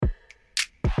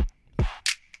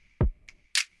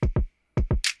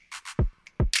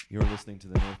You're listening to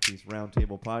the Northeast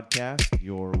Roundtable Podcast,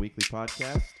 your weekly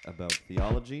podcast about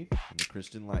theology and the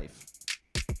Christian life.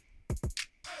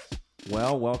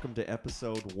 Well, welcome to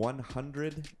episode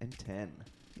 110.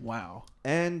 Wow.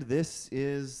 And this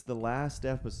is the last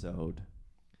episode.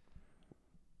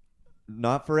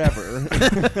 Not forever.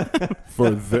 For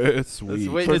this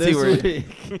week. Wait For to see this where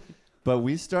week. But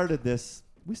we started this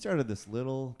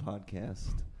little podcast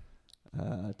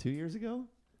 2 years ago.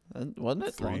 wasn't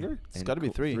it 3. longer? It's And got to be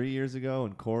 3. 3 years ago,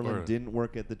 and Corlin Or- didn't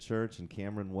work at the church, and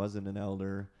Cameron wasn't an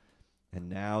elder. And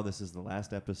now this is the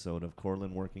last episode of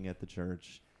Corlin working at the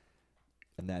church,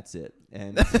 and that's it.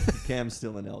 And Cam's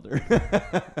still an elder.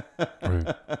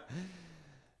 Right.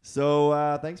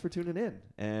 So thanks for tuning in.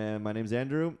 And my name's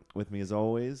Andrew. With me, as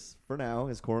always, for now,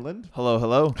 is Corlin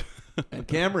Hello. and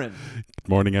Cameron. Good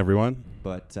morning, everyone.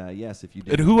 But yes, if you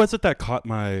And did, who was it that caught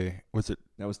my? Was it?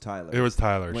 that was Tyler. It was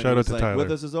Tyler. When Shout he out was to like, Tyler.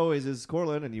 With us as always is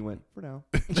Corlin, and you went for now.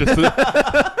 Just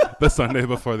the Sunday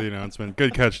before the announcement.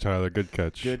 Good catch, Tyler. Good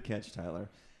catch. Good catch, Tyler.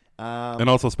 And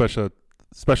also special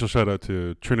shout out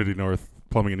to Trinity North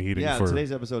Plumbing and Heating Yeah, for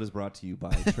today's episode is brought to you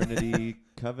by Trinity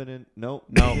Covenant. No.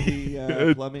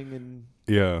 Plumbing and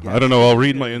yeah. Yeah. I don't know. I'll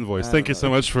read my invoice. I Thank don't you so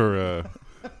know. much for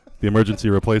the emergency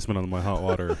replacement on my hot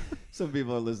water. some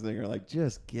people are listening are like,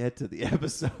 just get to the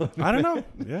episode. I don't know.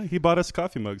 Yeah, he bought us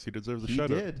coffee mugs. He deserves a He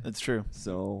shout out. did. That's true.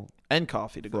 So And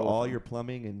coffee to for go all with your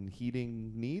plumbing and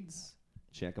heating needs,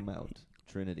 check them out.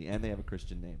 Trinity, and they have a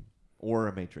Christian name or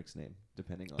a Matrix name,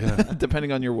 depending on. Yeah. it.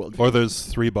 Depending on your world. Or there's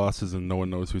 3 bosses and no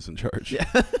one knows who's in charge. Yeah.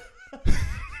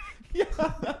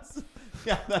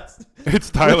 that's. It's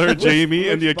Tyler, Which- Jamie,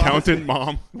 and the which boss? accountant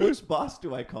mom. Which boss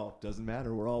do I call? Doesn't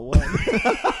matter. We're all one.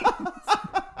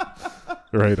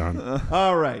 Right on.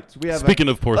 All right. We have. Speaking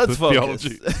of poor Let's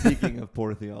theology. Speaking of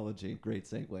poor theology, great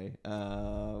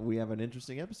segue. We have an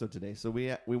interesting episode today. So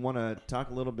we want to talk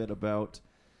a little bit about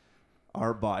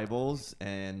our Bibles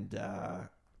and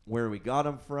where we got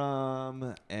them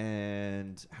from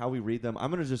and how we read them.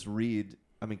 I'm going to just read.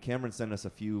 I mean, Cameron sent us a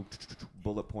few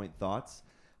bullet point thoughts.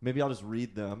 Maybe I'll just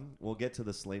read them. We'll get to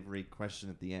the slavery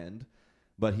question at the end.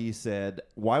 But he said,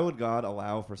 why would God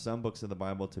allow for some books of the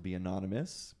Bible to be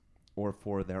anonymous or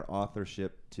for their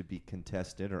authorship to be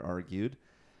contested or argued?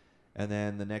 And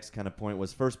then the next kind of point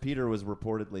was 1 Peter was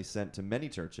reportedly sent to many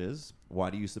churches.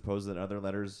 Why do you suppose that other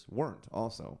letters weren't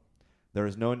also? There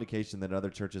is no indication that other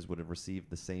churches would have received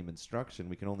the same instruction.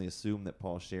 We can only assume that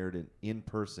Paul shared it in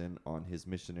person on his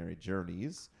missionary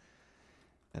journeys.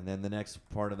 And then the next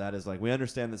part of that is like, we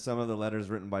understand that some of the letters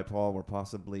written by Paul were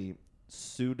possibly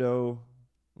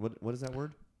what is that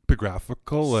word? Epigraphical.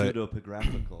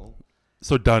 Pseudepigraphical.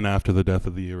 So done after the death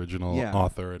of the original Yeah.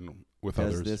 author and with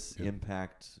Does others. this Yeah.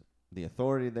 impact the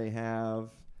authority they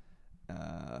have?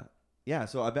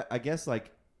 So I guess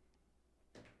like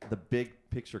the big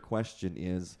picture question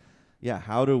is,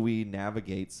 how do we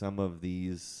navigate some of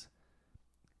these,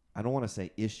 I don't want to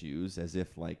say issues as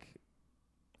if like,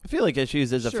 I feel like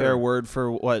issues is a Sure. fair word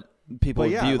for what people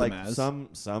but yeah, view like them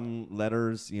as. some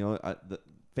letters,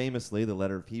 famously the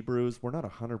letter of Hebrews, we're not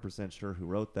 100% sure who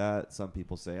wrote that. Some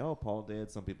people say, oh, Paul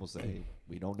did. Some people say,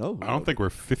 we don't know who I don't wrote think it. we're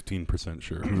 15%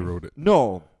 sure who wrote it.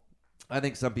 No. I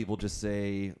think some people just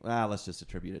say, let's just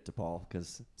attribute it to Paul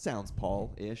because sounds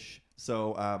Paul-ish.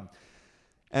 So,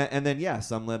 and then,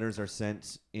 some letters are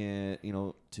sent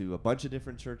to a bunch of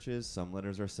different churches. Some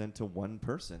letters are sent to one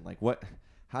person. Like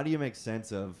how do you make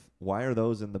sense of why are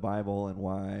those in the Bible and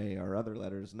why are other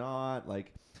letters not?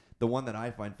 Like the one that I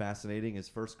find fascinating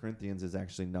is 1 Corinthians is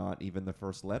actually not even the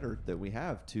first letter that we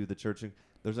have to the church.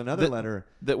 There's another letter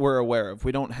that we're aware of.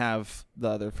 We don't have the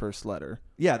other first letter.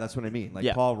 Yeah, that's what I mean. Like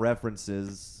Yeah. Paul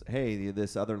references, hey,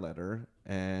 this other letter,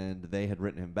 and they had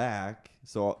written him back.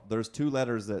 So there's 2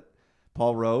 letters that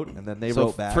Paul wrote, and then they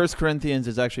wrote back. 1 Corinthians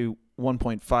is actually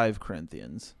 1.5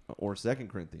 Corinthians. Or 2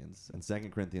 Corinthians, and 2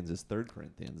 Corinthians is 3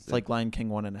 Corinthians. It's like Lion King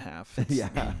 1.5.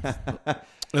 Yeah.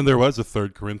 And there was a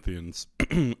 3rd Corinthians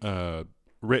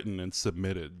written and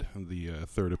submitted, the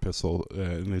 3rd epistle,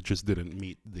 and it just didn't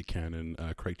meet the canon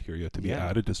criteria to be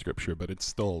added to Scripture, but it's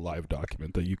still a live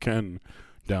document that you can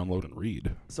download and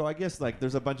read. So I guess like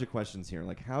there's a bunch of questions here.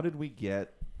 Like how did we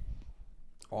get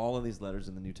all of these letters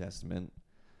in the New Testament?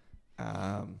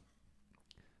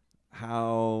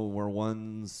 How were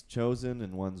ones chosen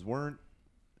and ones weren't?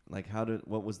 Like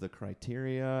what was the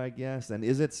criteria, I guess? And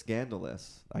is it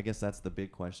scandalous? I guess that's the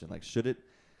big question. Like should it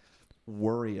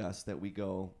worry us that we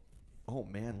go, oh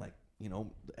man, like,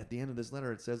 at the end of this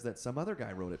letter it says that some other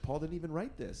guy wrote it. Paul didn't even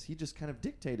write this. He just kind of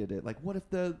dictated it. Like what if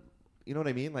you know what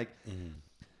I mean? Like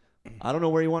I don't know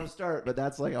where you want to start, but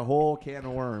that's like a whole can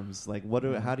of worms. Like,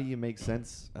 how do you make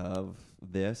sense of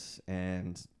this?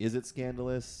 And is it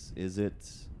scandalous? Is it...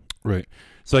 Right.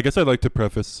 So I guess I'd like to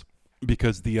preface,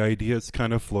 because the ideas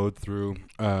kind of flowed through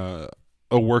a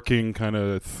working kind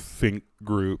of think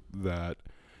group that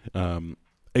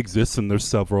exists, and there's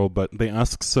several, but they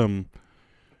ask some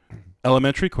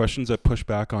elementary questions that push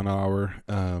back on our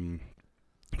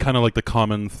kind of like the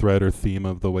common thread or theme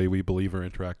of the way we believe or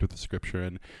interact with the scripture.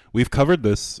 And we've covered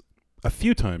this a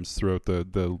few times throughout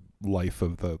the life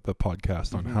of the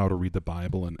podcast on how to read the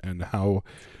Bible and how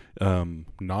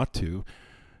not to.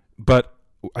 But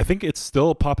I think it's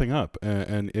still popping up,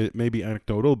 and it may be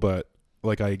anecdotal, but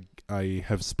like I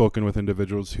have spoken with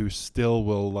individuals who still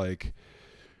will like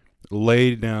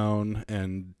lay down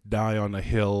and die on a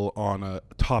hill on a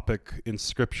topic in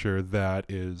scripture that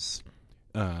is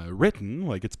written,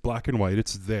 like it's black and white,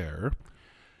 it's there,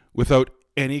 without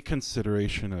any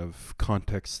consideration of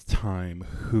context, time,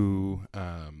 who.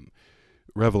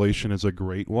 Revelation is a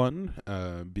great one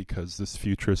because this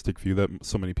futuristic view that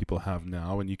so many people have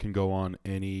now, and you can go on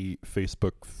any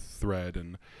Facebook thread,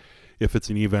 and if it's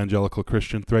an evangelical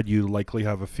Christian thread, you likely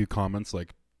have a few comments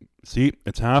like, see,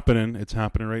 it's happening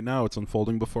right now, it's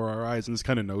unfolding before our eyes, and this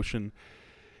kind of notion.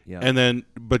 Yeah. And then,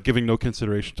 but giving no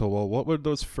consideration to, well, what would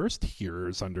those first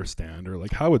hearers understand, or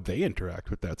like how would they interact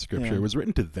with that scripture? Yeah. It was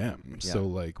written to them. Yeah. So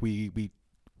like we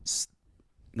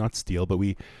not steal, but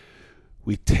we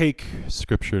take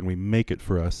scripture and we make it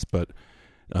for us. But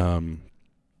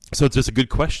so it's just a good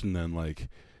question then, like,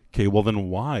 okay, well then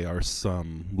why are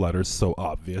some letters so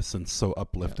obvious and so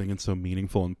uplifting and so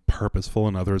meaningful and purposeful,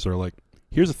 and others are like,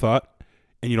 here's a thought,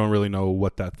 and you don't really know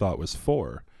what that thought was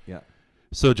for? Yeah.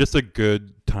 So just a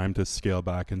good time to scale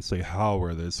back and say, how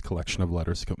were this collection of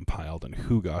letters compiled, and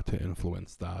who got to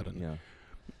influence that? And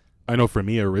I know for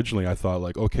me originally I thought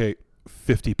like, okay,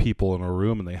 50 people in a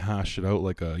room and they hash it out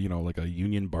like a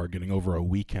union bargaining over a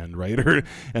weekend, right?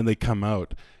 And they come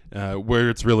out where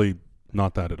it's really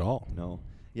not that at all. No.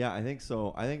 Yeah, I think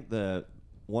so. I think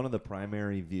one of the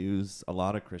primary views a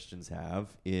lot of Christians have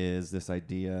is this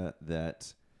idea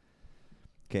that,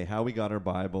 okay, how we got our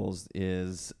Bibles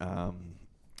is,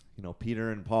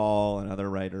 Peter and Paul and other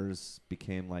writers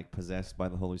became like possessed by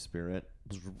the Holy Spirit,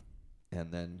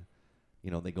 and then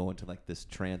they go into like this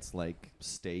trance-like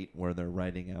state where they're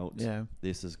writing out,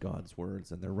 this is God's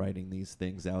words, and they're writing these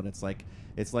things out. It's like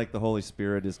the Holy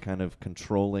Spirit is kind of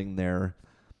controlling their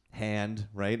hand,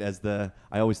 right? I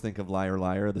always think of Liar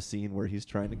Liar, the scene where he's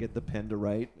trying to get the pen to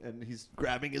write, and he's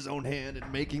grabbing his own hand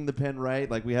and making the pen write.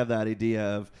 Like we have that idea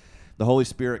of the Holy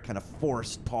Spirit kind of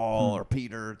forced Paul or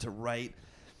Peter to write.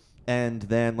 And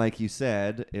then, like you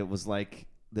said, it was like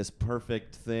this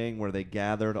perfect thing where they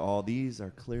gathered all these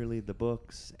are clearly the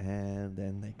books, and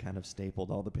then they kind of stapled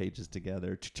all the pages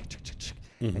together.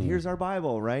 And here's our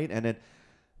Bible, right? And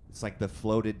it's like the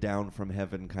floated down from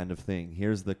heaven kind of thing.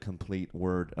 Here's the complete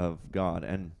word of God.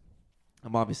 And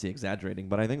I'm obviously exaggerating,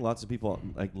 but I think lots of people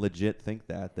like legit think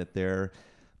that there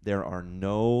are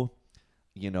no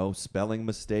spelling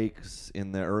mistakes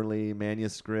in the early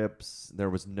manuscripts. There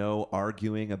was no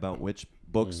arguing about which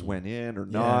books went in or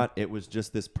not. It was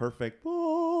just this perfect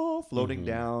floating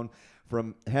down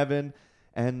from heaven,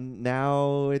 and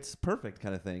now it's perfect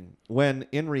kind of thing. When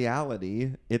in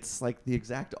reality, it's like the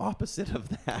exact opposite of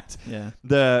that. Yeah.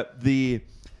 The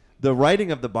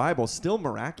writing of the Bible is still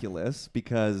miraculous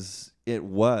because it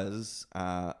was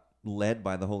led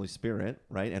by the Holy Spirit,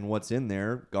 right? And what's in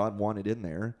there, God wanted in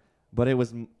there. But it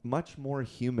was much more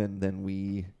human than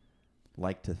we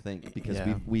like to think, because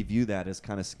we view that as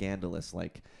kind of scandalous.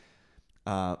 Like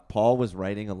Paul was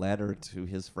writing a letter to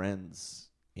his friends,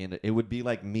 and it would be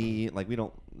like me. Like we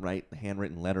don't write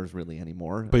handwritten letters really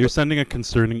anymore. But you're sending a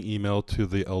concerning email to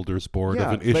the elders board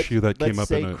of an issue that came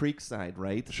up in Creekside,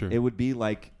 right? Sure. It would be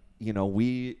like,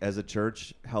 we as a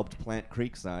church helped plant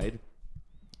Creekside,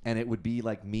 and it would be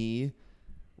like me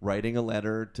writing a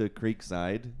letter to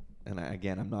Creekside. And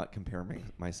I'm not comparing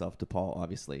myself to Paul,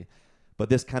 obviously, but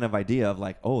this kind of idea of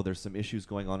like, oh, there's some issues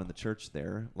going on in the church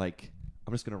there. Like,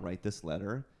 I'm just going to write this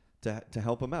letter to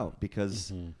help him out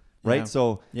because, right? Yeah.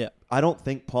 So I don't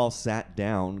think Paul sat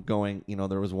down going,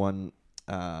 there was one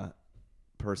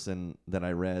person that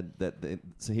I read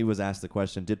so he was asked the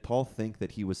question, did Paul think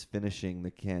that he was finishing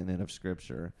the canon of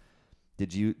Scripture?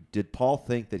 Did Paul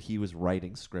think that he was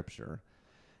writing Scripture?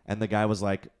 And the guy was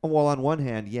like, oh, well, on one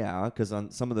hand, yeah, because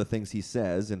on some of the things he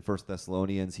says in 1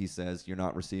 Thessalonians, he says, you're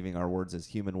not receiving our words as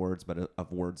human words, but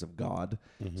of words of God.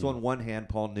 So on one hand,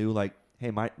 Paul knew like,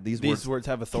 hey, these words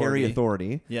have authority. Carry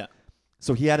authority. Yeah.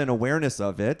 So he had an awareness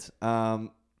of it.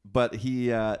 But he,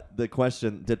 the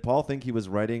question, did Paul think he was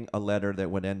writing a letter that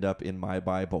would end up in my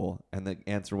Bible? And the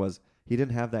answer was he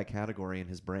didn't have that category in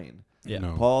his brain. Yeah.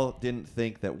 No. Paul didn't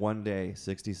think that one day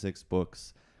 66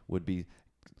 books would be,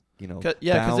 Because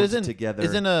bound together.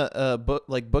 isn't a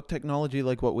book technology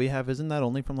like what we have? Isn't that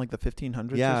only from like the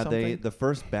 1500s? Yeah, or something? the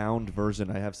first bound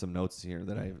version. I have some notes here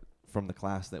that I from the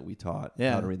class that we taught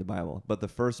how to read the Bible. But the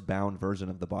first bound version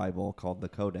of the Bible, called the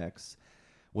Codex,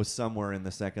 was somewhere in the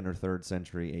 2nd or 3rd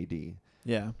century A.D.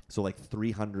 Yeah, So like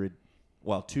 300,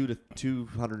 2 to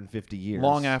 250 years.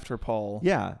 long after Paul.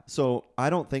 Yeah. So I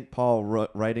don't think Paul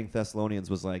writing Thessalonians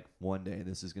was like, one day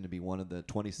this is going to be one of the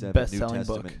 27 Best-selling New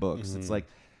Testament books. Mm-hmm. It's like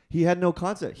he had no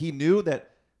concept. He knew that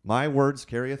my words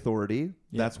carry authority.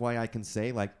 Yeah. That's why I can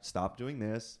say, like, stop doing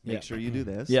this. Make Yeah. sure you do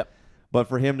this. Yep. But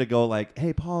for him to go like,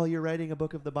 hey, Paul, you're writing a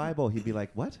book of the Bible, he'd be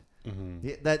like, what? Mm-hmm.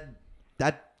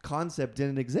 That concept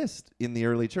didn't exist in the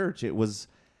early church. It was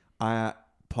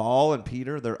Paul and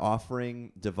Peter, they're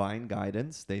offering divine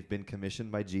guidance. They've been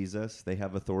commissioned by Jesus. They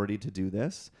have authority to do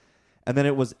this. And then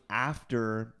it was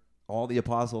after all the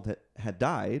apostles had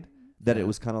died that it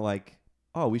was kind of like,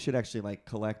 oh, we should actually like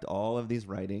collect all of these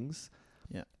writings.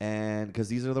 Yeah. And because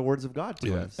these are the words of God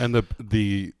to us. And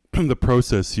the the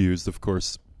process used, of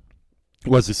course,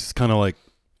 was this kind of like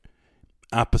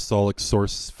apostolic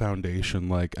source foundation,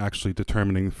 like actually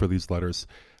determining for these letters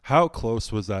how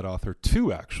close was that author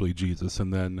to actually Jesus.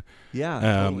 And then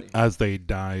totally. as they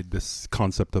died, this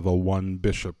concept of a one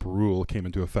bishop rule came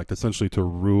into effect, essentially to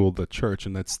rule the church.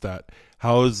 And that's that,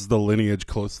 how is the lineage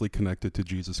closely connected to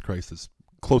Jesus Christ as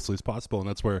closely as possible? And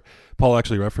that's where Paul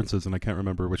actually references, and I can't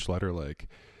remember which letter, like,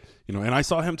 and I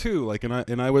saw him too, like,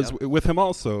 and I was with him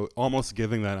also, almost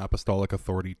giving that apostolic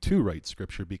authority to write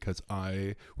scripture, because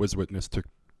I was witness to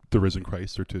the risen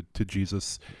Christ, or to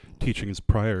Jesus' teachings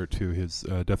prior to his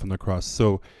death on the cross.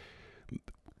 So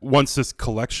once this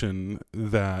collection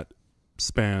that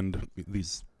spanned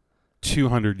these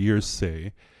 200 years,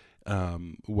 say,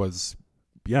 was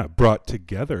brought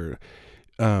together,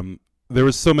 there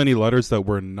was so many letters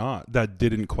that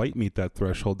didn't quite meet that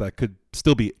threshold, that could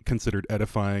still be considered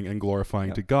edifying and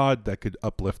glorifying to God, that could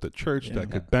uplift the church, that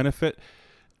could benefit.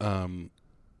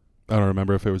 I don't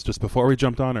remember if it was just before we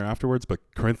jumped on or afterwards, but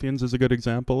Corinthians is a good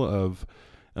example of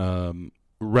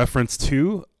reference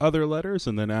to other letters.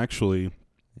 And then actually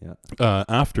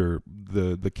after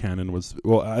the canon was,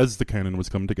 as the canon was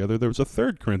coming together, there was a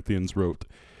third Corinthians wrote.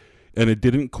 And it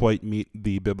didn't quite meet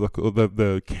the biblical,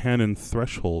 the canon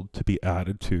threshold to be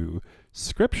added to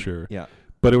Scripture. Yeah.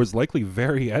 But it was likely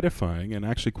very edifying and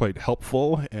actually quite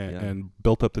helpful and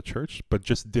built up the church, but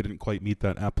just didn't quite meet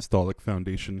that apostolic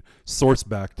foundation, source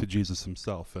back to Jesus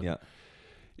himself. And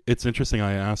it's interesting.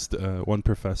 I asked one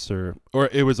professor, or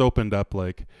it was opened up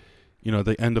like,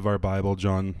 the end of our Bible,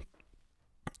 John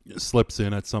slips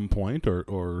in at some point,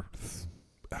 or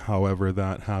however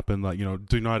that happened, like,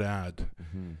 do not add.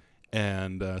 Mm-hmm.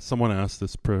 And someone asked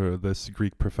this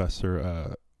Greek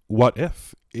professor, what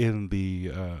if in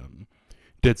the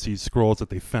Dead Sea Scrolls that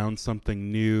they found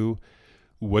something new,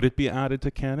 would it be added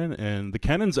to canon? And the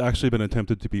canon's actually been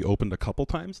attempted to be opened a couple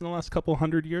times in the last couple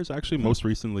 100 years. Actually, most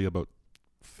recently about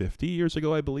 50 years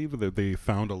ago, I believe, that they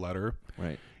found a letter.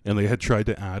 Right. And they had tried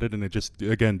to add it, and it just,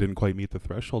 again, didn't quite meet the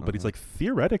threshold. But he's like,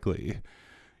 theoretically,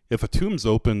 if a tomb's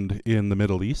opened in the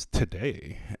Middle East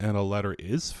today and a letter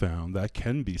is found that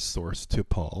can be sourced to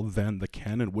Paul, then the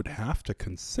canon would have to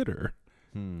consider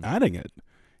adding it,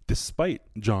 despite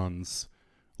John's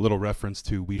little reference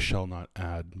to we shall not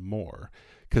add more,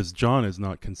 because John is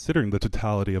not considering the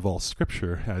totality of all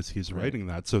Scripture as he's writing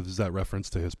that. So is that reference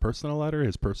to his personal letter,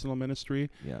 his personal ministry,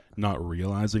 not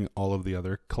realizing all of the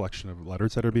other collection of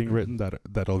letters that are being written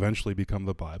that'll eventually become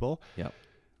the Bible?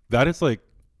 That is like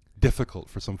difficult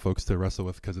for some folks to wrestle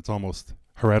with, because it's almost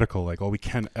heretical, like, we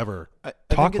can't ever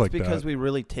talk like that. Because we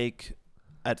really take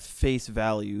at face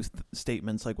value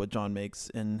statements like what John makes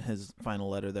in his final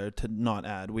letter there to not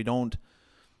add.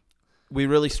 We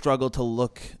really struggle to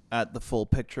look at the full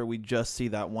picture. We just see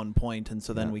that one point, and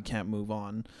so then we can't move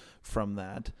on from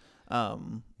that.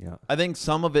 I think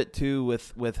some of it too,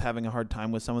 with having a hard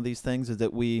time with some of these things, is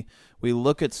that we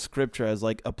look at Scripture as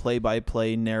like a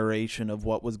play-by-play narration of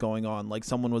what was going on, like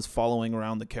someone was following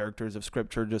around the characters of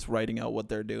Scripture, just writing out what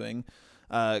they're doing.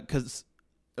 Because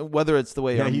whether it's the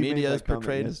way our media is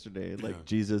portrayed yesterday, like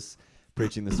Jesus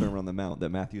preaching the Sermon on the Mount, that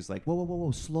Matthew's like,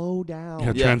 whoa, slow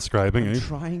down. Transcribing. I'm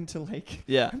trying to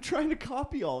I'm trying to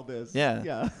copy all this.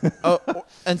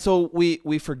 And so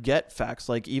we forget facts,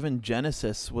 like even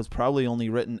Genesis was probably only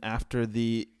written after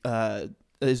the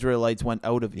Israelites went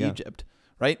out of Egypt,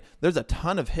 right? There's a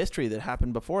ton of history that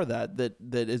happened before that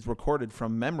is recorded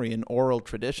from memory and oral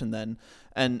tradition then.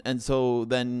 And so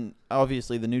then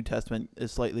obviously the New Testament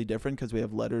is slightly different because we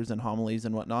have letters and homilies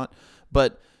and whatnot.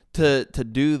 But to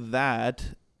do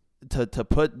that, to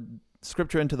put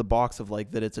Scripture into the box of like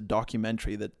that it's a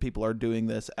documentary, that people are doing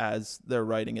this as they're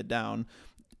writing it down,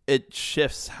 it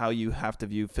shifts how you have to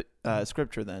view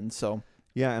Scripture then. So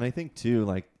yeah, and I think too,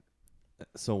 like,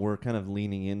 so we're kind of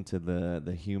leaning into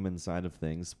the human side of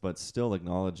things, but still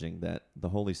acknowledging that the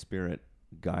Holy Spirit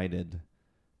guided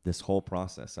this whole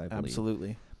process, I believe.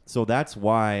 absolutely. So that's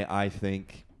why I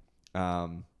think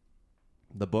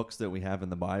the books that we have in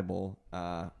the Bible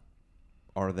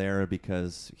are there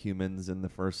because humans in the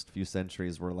first few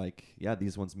centuries were like, yeah,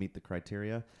 these ones meet the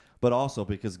criteria, but also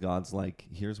because God's like,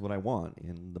 here's what I want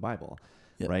in the Bible,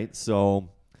 right? So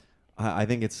I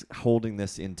think it's holding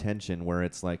this intention where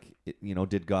it's like,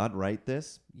 did God write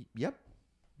this? Yep.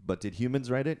 But did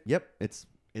humans write it? Yep. It's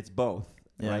both,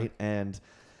 right? And,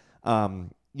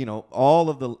 all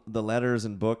of the letters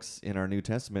and books in our New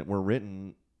Testament were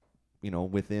written,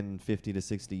 within 50 to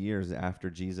 60 years after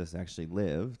Jesus actually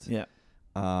lived. Yeah.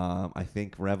 I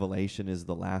think Revelation is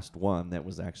the last one that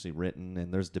was actually written,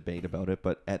 and there's debate about it,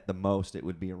 but at the most it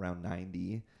would be around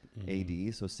 90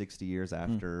 AD, so 60 years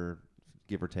after,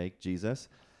 give or take, Jesus.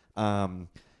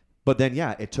 But then,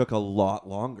 it took a lot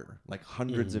longer, like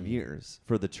hundreds of years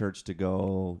for the church to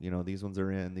go, these ones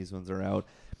are in, these ones are out.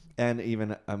 And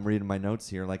even I'm reading my notes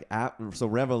here, like, so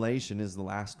Revelation is the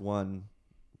last one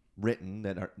written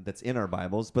that's in our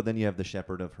Bibles, but then you have the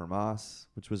Shepherd of Hermas,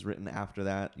 which was written after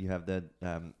that. You have the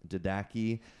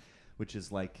Didache, which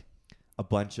is like a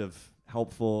bunch of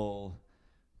helpful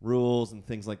rules and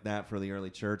things like that for the early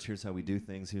church. Here's how we do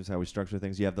things. Here's how we structure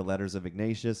things. You have the letters of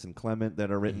Ignatius and Clement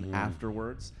that are written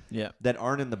afterwards that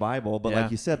aren't in the Bible, but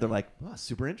like you said, they're like, oh,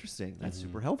 super interesting. That's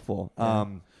super helpful.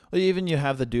 Well, even you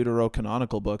have the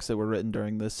deuterocanonical books that were written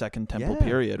during the Second Temple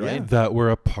period, right? That were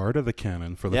a part of the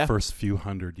canon for the first few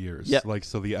hundred years. Yeah. Like,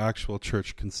 so the actual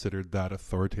church considered that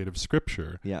authoritative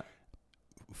scripture. Yeah.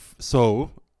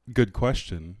 So, good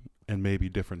question, and maybe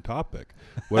different topic.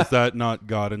 Was that not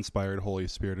God-inspired, Holy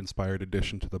Spirit-inspired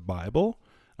addition to the Bible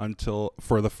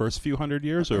for the first few hundred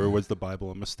years, or was the Bible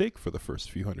a mistake for the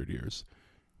first few hundred years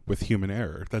with human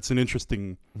error? That's an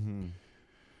interesting...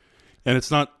 And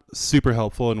it's not super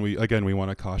helpful, and we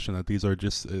want to caution that these are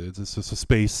just it's just a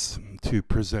space to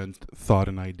present thought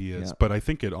and ideas. Yeah. But I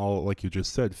think it all, like you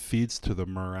just said, feeds to the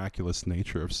miraculous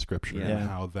nature of Scripture and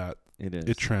how that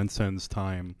it transcends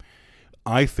time.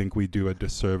 I think we do a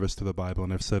disservice to the Bible,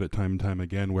 and I've said it time and time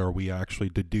again, where we actually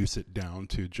deduce it down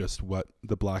to just what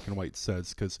the black and white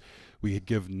says, because we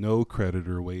give no credit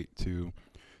or weight to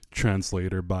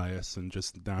translator bias and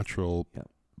just natural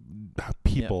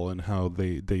people and how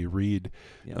they read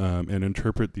and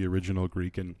interpret the original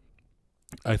Greek. And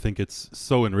I think it's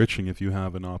so enriching if you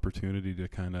have an opportunity to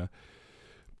kind of,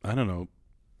 I don't know,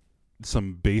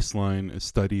 some baseline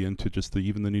study into just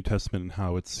even the New Testament and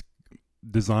how it's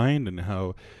designed, and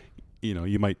how,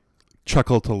 you might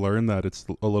chuckle to learn that it's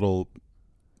a little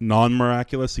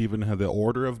non-miraculous, even how the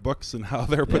order of books and how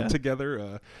they're put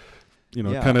together.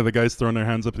 Kind of the guys throwing their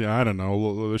hands up. I don't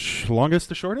know, longest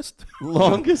to shortest?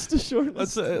 Longest to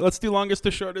shortest? Let's do longest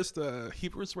to shortest.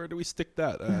 Hebrews, where do we stick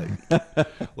that?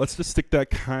 Let's just stick that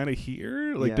kind of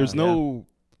here. Like, there's no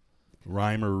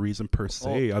rhyme or reason per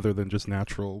se other than just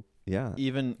natural. Yeah.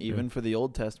 Even for the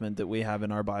Old Testament that we have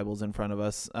in our Bibles in front of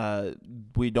us,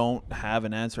 we don't have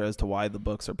an answer as to why the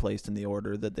books are placed in the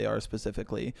order that they are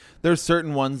specifically. There's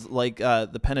certain ones like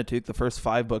the Pentateuch, the first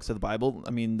 5 books of the Bible.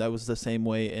 I mean, that was the same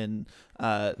way in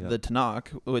the Tanakh,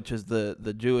 which is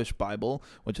the Jewish Bible,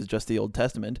 which is just the Old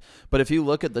Testament. But if you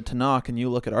look at the Tanakh and you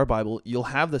look at our Bible, you'll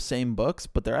have the same books,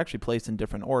 but they're actually placed in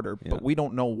different order. Yeah. But we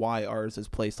don't know why ours is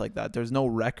placed like that. There's no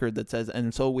record that says,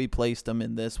 and so we placed them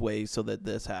in this way so that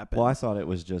this happened. Well, I thought it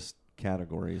was just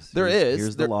categories.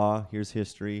 Here's the law, here's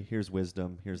history, here's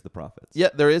wisdom, here's the prophets. Yeah,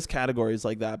 there is categories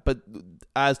like that, but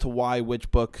as to why which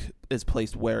book is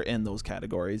placed where in those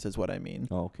categories is what I mean.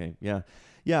 Oh, okay. Yeah.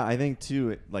 Yeah, I think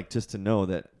too, like, just to know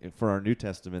that for our New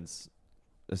Testaments,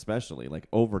 especially, like,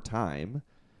 over time,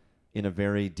 in a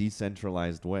very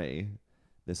decentralized way,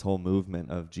 this whole movement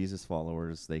of Jesus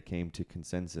followers, they came to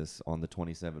consensus on the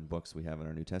 27 books we have in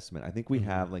our New Testament. I think we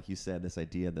have, like you said, this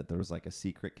idea that there was like a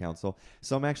secret council.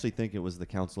 Some actually think it was the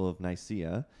Council of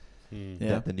Nicaea,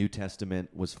 that the New Testament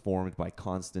was formed by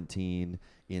Constantine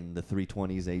in the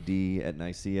 320s AD at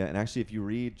Nicaea. And actually, if you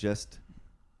read just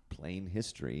plain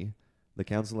history, the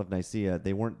Council of Nicaea,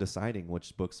 they weren't deciding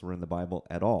which books were in the Bible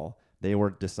at all. They were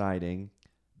deciding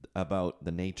about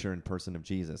the nature and person of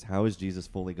Jesus. How is Jesus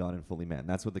fully God and fully man?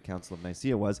 That's what the Council of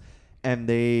Nicaea was. And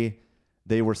they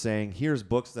were saying, here's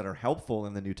books that are helpful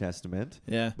in the New Testament.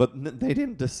 Yeah. But they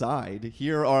didn't decide,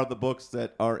 here are the books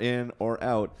that are in or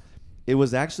out. It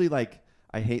was actually like,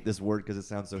 I hate this word because it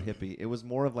sounds so hippie. It was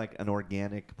more of like an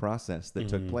organic process that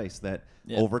took place, that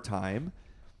over time,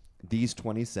 these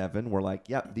 27 were like,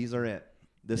 yep, these are it.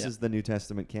 This is the New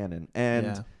Testament canon.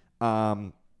 And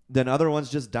then other ones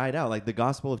just died out. Like the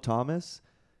Gospel of Thomas,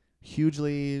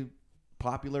 hugely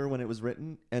popular when it was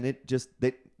written. And it just,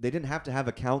 they didn't have to have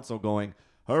a council going,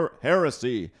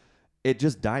 heresy. It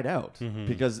just died out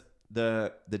because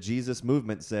the Jesus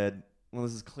movement said, well,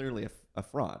 this is clearly a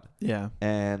fraud. Yeah.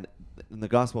 And in the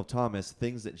Gospel of Thomas,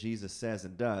 things that Jesus says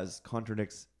and does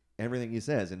contradicts everything he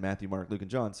says in Matthew, Mark, Luke, and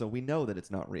John. So we know that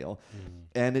it's not real.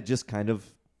 And it just kind of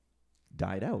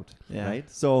died out, right?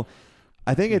 So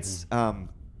I think it's, and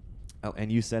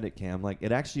you said it, Cam, like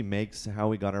it actually makes how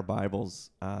we got our Bibles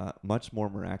much more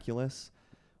miraculous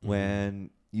when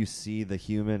you see the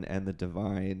human and the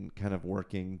divine kind of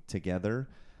working together.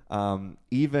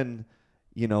 Even,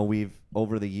 you know, we've,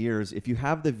 over the years, if you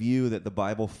have the view that the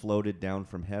Bible floated down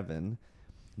from heaven,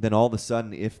 then all of a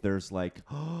sudden, if there's like,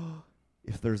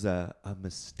 if there's a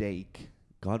mistake,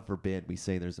 God forbid we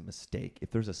say there's a mistake,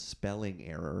 if there's a spelling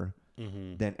error,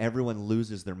 then everyone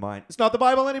loses their mind. It's not the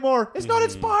Bible anymore. It's not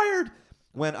inspired.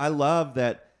 When I love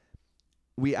that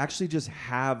we actually just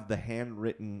have the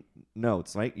handwritten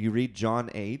notes, right? You read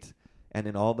John 8, and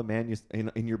in all the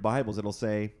in your Bibles, it'll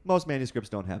say, most manuscripts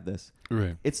don't have this.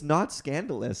 Right. It's not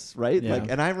scandalous, right? Yeah. Like,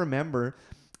 and I remember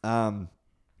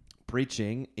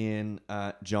preaching in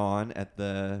John at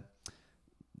the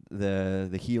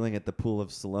healing at the pool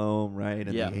of Siloam, right?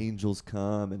 And the angels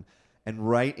come, and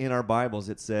right in our Bibles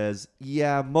it says,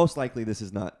 yeah, most likely this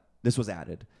was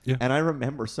added. Yeah. And I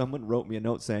remember someone wrote me a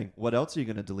note saying, what else are you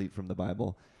going to delete from the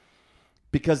Bible?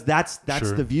 Because that's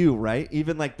the view, right?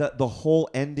 Even like the whole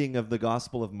ending of the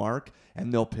Gospel of Mark,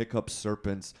 and they'll pick up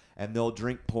serpents and they'll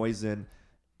drink poison.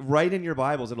 Right in your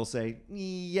Bibles, it'll say,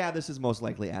 yeah, this is most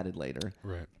likely added later.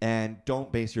 Right. And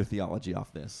don't base your theology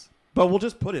off this. But we'll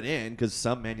just put it in because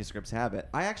some manuscripts have it.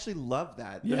 I actually love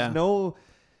that. There's no,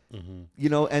 you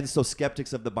know, and so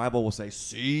skeptics of the Bible will say,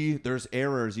 see, there's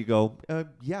errors. You go,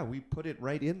 yeah, we put it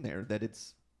right in there that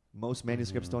it's, most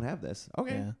manuscripts don't have this.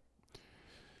 Okay. Yeah.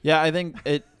 Yeah, I think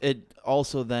it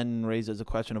also then raises a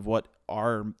question of what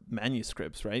are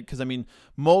manuscripts, right? Because I mean,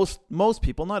 most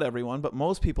people, not everyone, but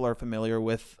most people are familiar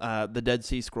with the Dead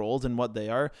Sea Scrolls and what they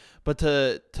are. But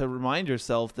to remind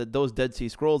yourself that those Dead Sea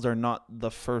Scrolls are not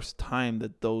the first time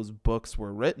that those books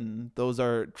were written. Those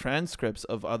are transcripts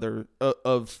of other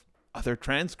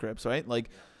transcripts, right? Like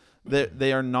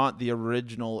they are not the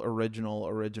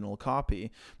original copy.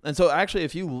 And so actually,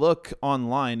 if you look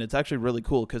online, it's actually really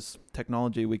cool because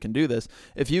technology, we can do this.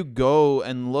 If you go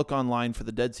and look online for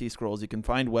the Dead Sea Scrolls, you can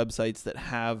find websites that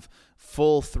have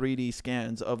full 3D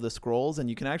scans of the scrolls, and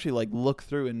you can actually like look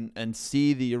through and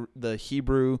see the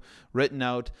Hebrew written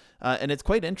out. And it's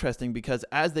quite interesting because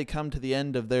as they come to the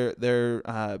end of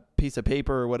their piece of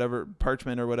paper or whatever,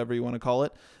 parchment or whatever you want to call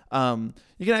it,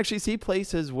 you can actually see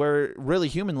places where really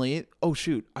humanly, oh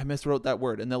shoot, I miswrote that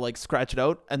word, and they'll like scratch it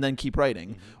out and then keep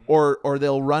writing, or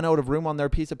they'll run out of room on their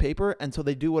piece of paper, and so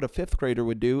they do what a fifth grader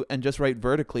would do and just write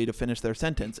vertically to finish their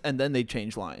sentence, and then they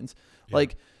change lines.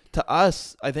 Like to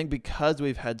us, I think because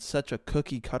we've had such a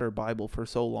cookie cutter Bible for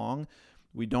so long,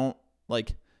 we don't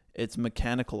like. It's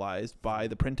mechanicalized by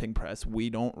the printing press. We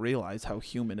don't realize how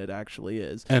human it actually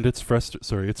is. And it's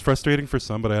frustrating for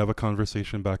some, but I have a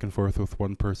conversation back and forth with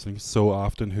one person so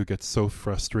often who gets so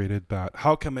frustrated that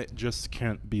how come it just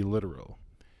can't be literal?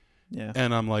 Yeah.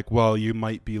 And I'm like, well, you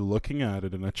might be looking at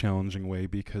it in a challenging way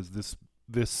because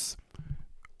this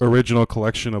original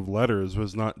collection of letters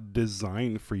was not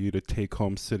designed for you to take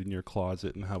home, sit in your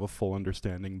closet, and have a full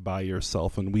understanding by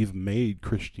yourself. And we've made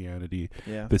Christianity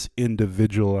this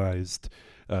individualized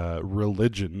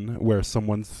religion where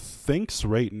someone thinks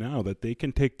right now that they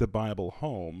can take the Bible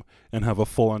home and have a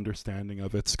full understanding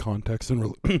of its context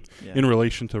in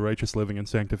relation to righteous living and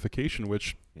sanctification,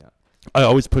 which I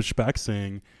always push back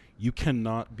saying, you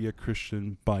cannot be a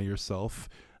Christian by yourself.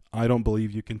 I don't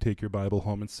believe you can take your Bible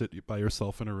home and sit by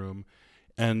yourself in a room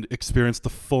and experience the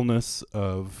fullness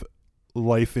of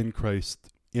life in Christ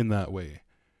in that way.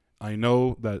 I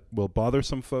know that will bother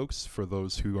some folks, for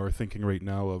those who are thinking right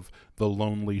now of the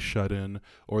lonely shut-in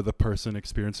or the person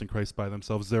experiencing Christ by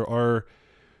themselves.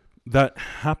 That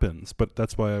happens, but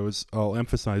that's why I'll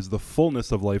emphasize the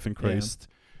fullness of life in Christ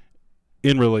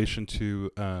in relation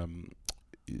to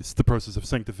the process of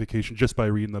sanctification just by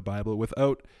reading the Bible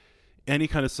without any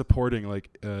kind of supporting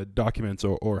like documents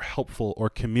or helpful or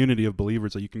community of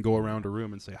believers that you can go around a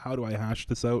room and say, how do I hash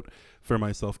this out for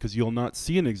myself? Because you'll not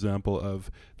see an example of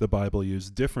the Bible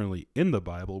used differently in the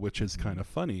Bible, which is kind of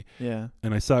funny. Yeah.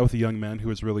 And I sat with a young man who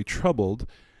was really troubled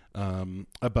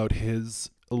about his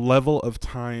level of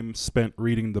time spent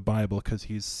reading the Bible, because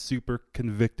he's super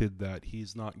convicted that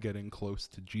he's not getting close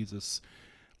to Jesus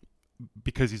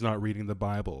because he's not reading the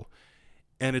Bible.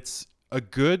 And it's a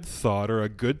good thought or a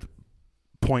good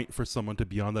point for someone to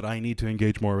be on, that I need to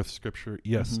engage more with Scripture.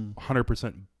 Yes,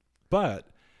 100%. But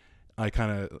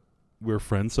we're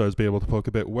friends, so I was able to poke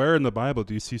a bit. Where in the Bible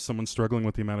do you see someone struggling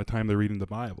with the amount of time they're reading the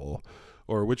Bible?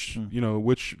 Or which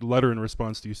letter in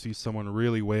response do you see someone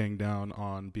really weighing down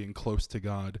on being close to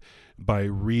God by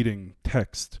reading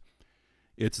text?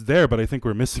 It's there, but I think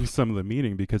we're missing some of the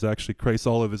meaning, because actually Christ,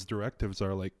 all of his directives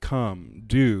are like, come,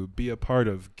 do, be a part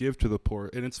of, give to the poor.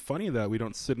 And it's funny that we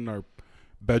don't sit in our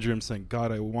bedroom saying,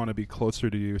 God, I want to be closer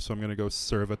to you, so I'm going to go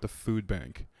serve at the food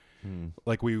bank.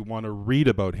 Like, we want to read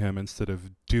about him instead of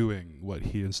doing what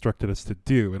he instructed us to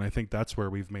do. And I think that's where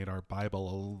we've made our Bible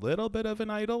a little bit of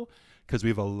an idol, because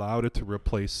we've allowed it to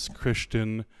replace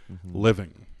Christian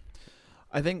living.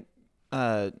 I think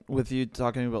with you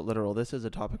talking about literal, this is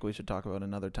a topic we should talk about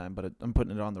another time, but I'm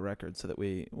putting it on the record so that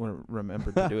we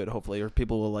remember to do it, hopefully, or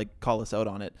people will like call us out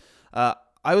on it.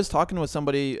 I was talking with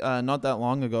somebody not that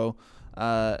long ago,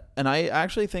 and I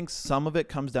actually think some of it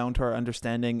comes down to our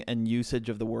understanding and usage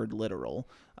of the word literal,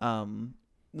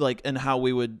 and how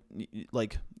we would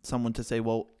like someone to say,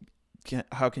 well,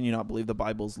 how can you not believe the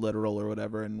Bible's literal or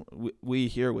whatever? And we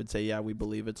here would say, yeah, we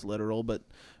believe it's literal, but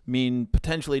mean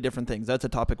potentially different things. That's a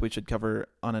topic we should cover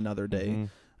on another day,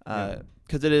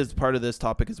 because it is part of this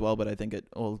topic as well, but I think it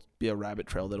will be a rabbit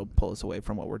trail that'll pull us away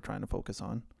from what we're trying to focus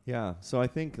on. Yeah. So I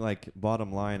think like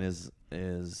bottom line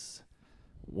is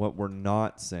what we're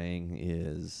not saying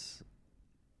is,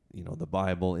 the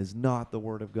Bible is not the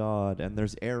Word of God and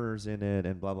there's errors in it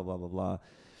and blah, blah, blah, blah,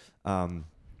 blah.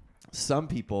 Some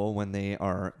people, when they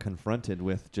are confronted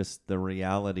with just the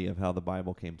reality of how the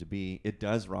Bible came to be, it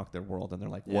does rock their world. And they're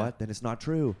like, what? Then it's not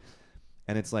true.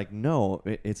 And it's like, no,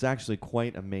 it's actually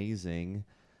quite amazing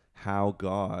how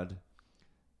God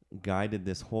guided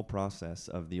this whole process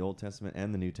of the Old Testament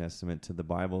and the New Testament to the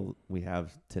Bible we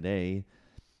have today,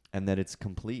 and that it's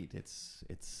complete. It's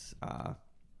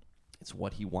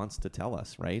what he wants to tell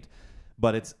us, right?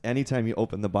 But it's anytime you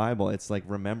open the Bible, it's like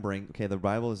remembering, okay, the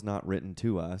Bible is not written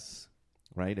to us,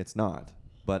 right? It's not.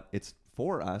 But it's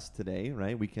for us today,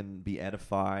 right? We can be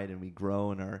edified and we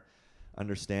grow in our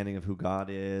understanding of who God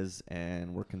is,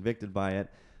 and we're convicted by it.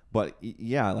 But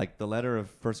yeah, like the letter of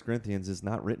 1 Corinthians is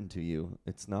not written to you.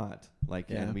 It's not.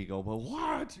 And we go, well,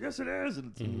 what? Yes, it is.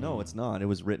 And no, it's not. It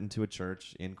was written to a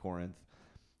church in Corinth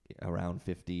around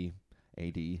 50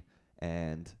 AD,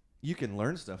 and you can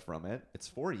learn stuff from it. It's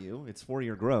for you. It's for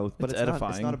your growth, but it's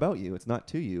edifying. It's not about you. It's not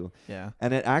to you. Yeah.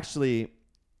 And it actually,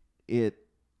 it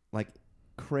like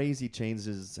crazy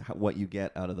changes what you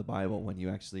get out of the Bible when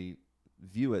you actually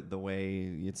view it the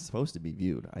way it's supposed to be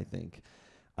viewed, I think.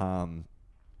 And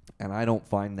I don't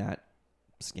find that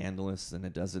scandalous, and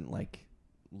it doesn't like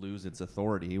lose its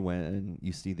authority when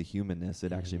you see the humanness.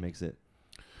 It actually makes it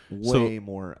way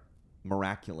more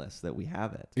miraculous that we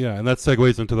have it. Yeah, and that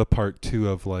segues into the part two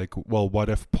of like, well, what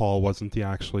if Paul wasn't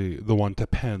the one to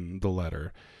pen the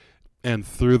letter? And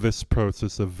through this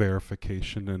process of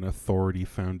verification and authority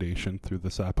foundation through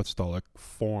this apostolic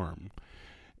form,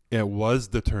 it was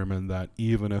determined that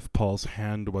even if Paul's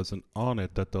hand wasn't on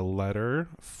it, that the letter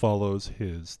follows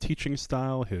his teaching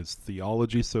style, his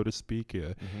theology, so to speak.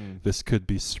 This could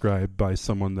be scribed by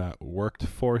someone that worked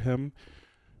for him.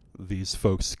 These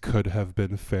folks could have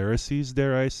been Pharisees,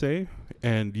 dare I say,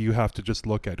 and you have to just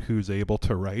look at who's able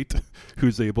to write,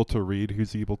 who's able to read,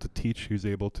 who's able to teach, who's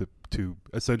able to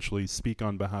essentially speak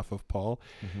on behalf of Paul.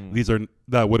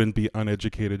 That wouldn't be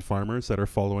uneducated farmers that are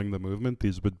following the movement.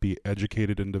 These would be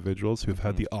educated individuals who've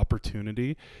had the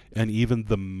opportunity and even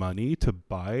the money to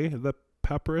buy the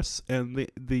papyrus and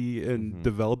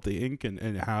develop the ink and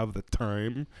have the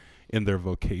time in their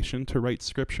vocation to write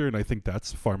scripture. And I think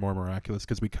that's far more miraculous,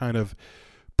 because we kind of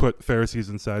put Pharisees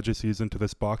and Sadducees into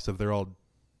this box of they're all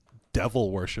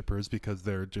devil worshippers because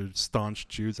they're just staunch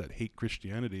Jews that hate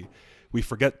Christianity. We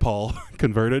forget Paul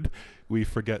converted. We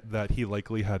forget that he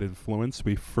likely had influence.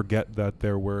 We forget that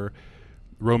there were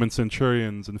Roman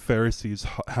centurions and Pharisees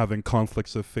having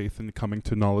conflicts of faith and coming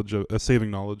to saving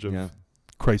knowledge of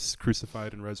Christ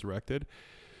crucified and resurrected.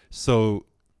 So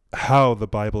how the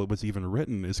Bible was even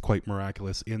written is quite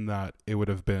miraculous, in that it would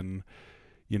have been,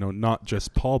 not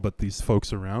just Paul, but these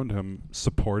folks around him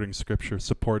supporting scripture,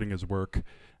 supporting his work.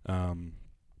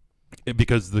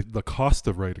 because the cost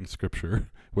of writing scripture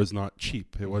was not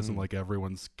cheap. It wasn't Mhm. like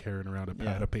everyone's carrying around a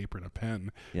pad Yeah. of paper and a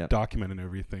pen, Yep. documenting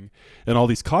everything. And all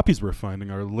these copies we're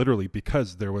finding are literally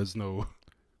because there was no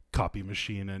copy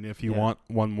machine. And if you Yeah. want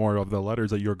one more of the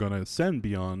letters that you're going to send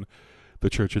beyond the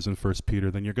churches in First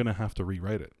Peter, then you're going to have to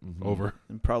rewrite it Mhm. over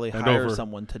And probably And hire over.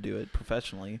 someone to do it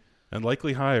professionally. and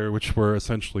likely hire, which were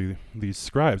essentially these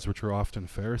scribes, which were often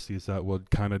Pharisees that would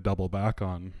kind of double back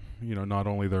on, not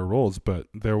only their roles, but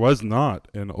there was not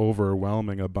an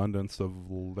overwhelming abundance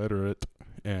of literate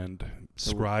and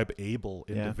scribe able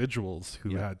Yeah. individuals who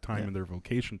Yeah. had time Yeah. in their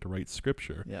vocation to write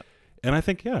scripture. Yep. And I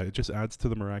think, it just adds to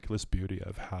the miraculous beauty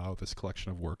of how this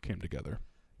collection of work came together.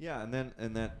 Yeah, and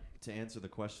that to answer the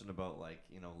question about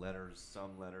letters,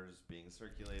 some letters being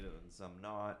circulated and some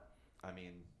not. I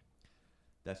mean,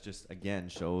 that's just again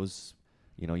shows.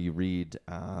 You read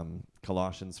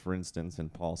Colossians, for instance,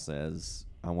 and Paul says,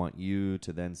 "I want you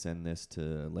to then send this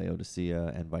to Laodicea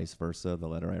and vice versa. The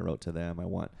letter I wrote to them, I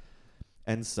want."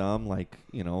 And some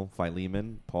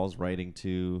Philemon, Paul's writing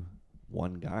to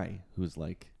one guy who's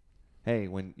like, "Hey,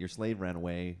 when your slave ran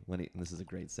away, and this is a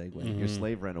great segue. Your Mhm.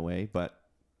 slave ran away, but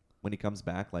when he comes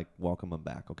back, welcome him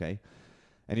back, okay?"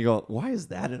 And you go, why is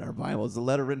that in our Bible? It's a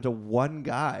letter written to one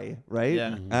guy, right?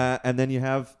 Yeah. Mhm. And then you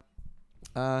have,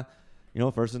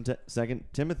 First and Second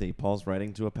Timothy. Paul's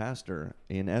writing to a pastor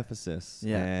in Ephesus,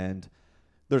 Yeah. and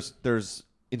there's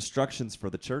instructions for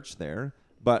the church there,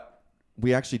 but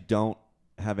we actually don't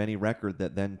have any record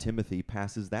that then Timothy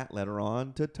passes that letter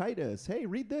on to Titus. Hey,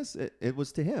 read this. It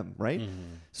was to him, right? Mhm.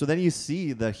 So then you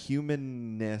see the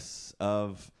humanness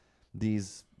of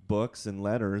these books and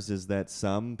letters is that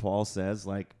Paul says,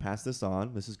 pass this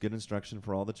on. This is good instruction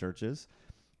for all the churches.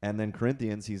 And then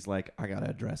Corinthians, he's like, I got to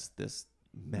address this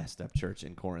messed up church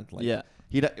in Corinth. Yeah.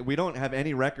 We don't have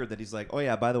any record that he's like, oh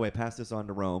yeah, by the way, pass this on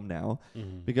to Rome now.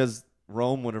 Mhm. Because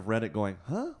Rome would have read it going,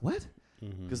 huh? What?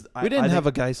 Mhm. Because We didn't have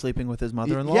a guy sleeping with his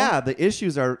mother-in-law. Yeah, the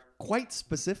issues are quite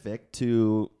specific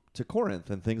to Corinth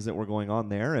and things that were going on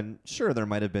there. And sure, there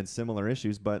might have been similar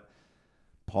issues, but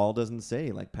Paul doesn't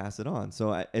say pass it on. So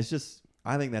I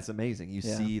think that's amazing. You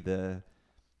Yeah. see the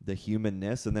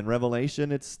humanness, and then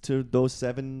Revelation, it's to those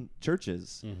 7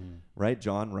 churches, Mhm. right?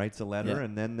 John writes a letter, Yeah.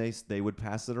 and then they would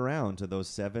pass it around to those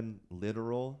 7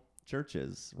 literal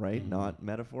churches, right? Mhm. Not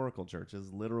metaphorical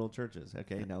churches, literal churches.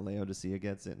 Okay, now Laodicea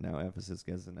gets it, now Ephesus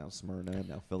gets it, now Smyrna,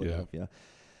 now Philadelphia.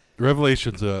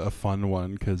 Revelation's a fun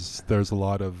one because there's a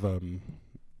lot of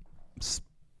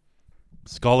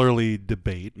scholarly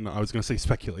debate. No, I was going to say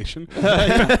speculation.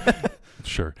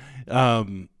 Sure.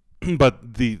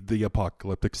 But the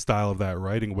apocalyptic style of that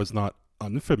writing was not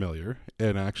unfamiliar,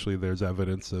 and actually there's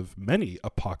evidence of many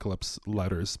apocalypse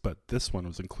letters, but this one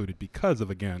was included because of,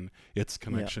 again, its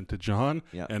connection to John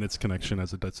Yeah. and its connection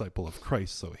as a disciple of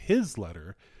Christ. So his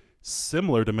letter,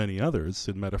 similar to many others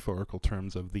in metaphorical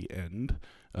terms of the end,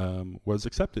 was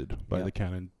accepted by Yeah. the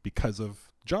canon because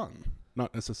of John,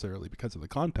 not necessarily because of the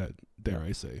content, dare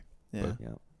I say. Yeah.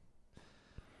 Yeah.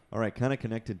 All right, kind of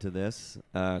connected to this,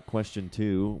 question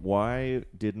 2, why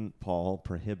didn't Paul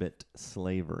prohibit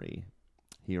slavery?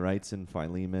 He writes in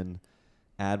Philemon,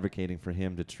 advocating for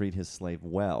him to treat his slave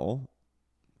well,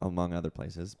 among other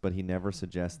places, but he never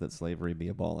suggests that slavery be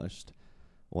abolished.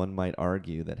 One might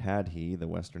argue that had he, the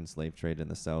Western slave trade in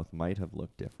the South might have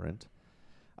looked different.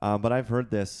 But I've heard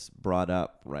this brought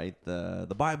up, right?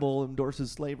 The Bible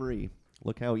endorses slavery.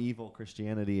 Look how evil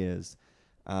Christianity is.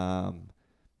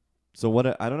 So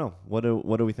I don't know. What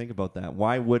do we think about that?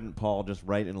 Why wouldn't Paul just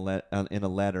write in a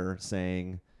letter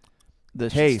saying,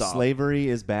 This hey, should stop. slavery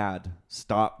is bad.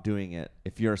 Stop doing it.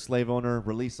 If you're a slave owner,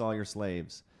 release all your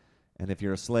slaves. And if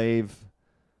you're a slave,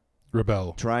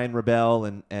 Rebel. try and rebel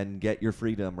and get your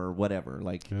freedom or whatever.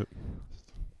 Yep.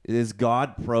 Is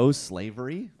God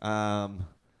pro-slavery?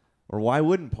 Or why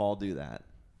wouldn't Paul do that?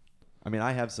 I mean,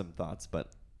 I have some thoughts, but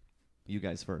you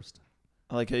guys first.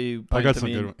 I like how you I point got to some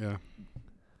me. good. Yeah,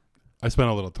 I spent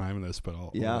a little time in this, but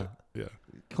Yeah. yeah.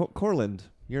 Corland,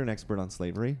 you're an expert on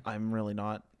slavery. I'm really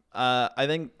not. I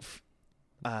think.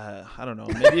 I don't know.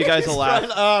 Maybe you guys will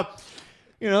laugh.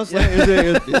 Is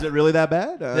it really that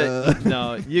bad?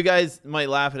 No, you guys might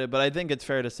laugh at it, but I think it's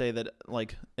fair to say that,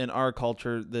 in our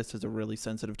culture, this is a really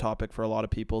sensitive topic for a lot of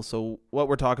people. So what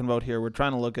we're talking about here, we're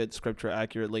trying to look at scripture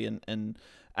accurately and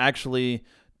actually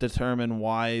determine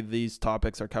why these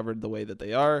topics are covered the way that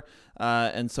they are.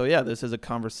 And so, yeah, this is a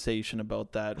conversation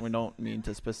about that. We don't mean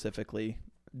to specifically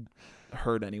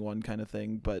hurt anyone kind of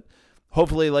thing, but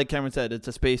hopefully, like Cameron said, it's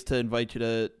a space to invite you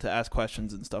to ask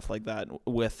questions and stuff like that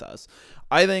with us.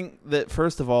 I think that,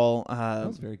 first of all, That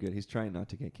was very good. He's trying not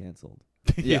to get canceled.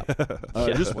 Yeah.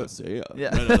 I just want to say,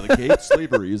 Yeah. right out of the gate,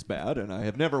 slavery is bad, and I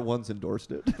have never once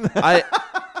endorsed it.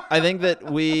 I think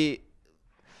that we,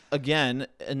 again,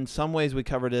 in some ways we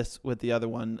covered this with the other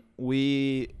one.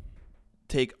 We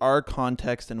take our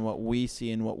context and what we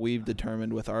see and what we've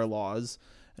determined with our laws,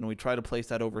 and we try to place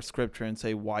that over Scripture and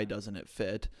say, why doesn't it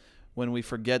fit? When we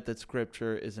forget that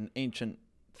Scripture is an ancient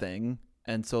thing,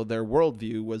 and so their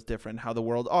worldview was different, how the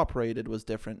world operated was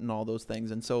different, and all those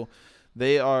things. And so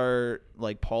they are,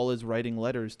 like Paul is writing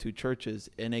letters to churches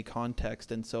in a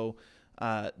context, and so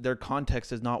their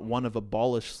context is not one of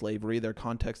abolish slavery. Their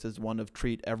context is one of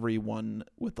treat everyone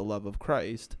with the love of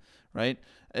Christ, right?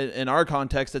 In our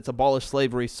context, it's abolish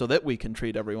slavery so that we can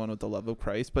treat everyone with the love of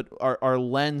Christ. But our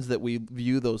lens that we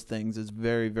view those things is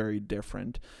very, very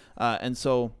different. And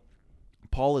so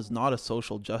Paul is not a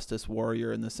social justice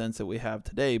warrior in the sense that we have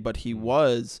today, but he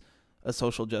was a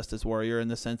social justice warrior in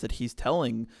the sense that he's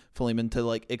telling Philemon to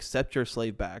like accept your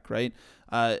slave back, right?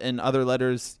 In other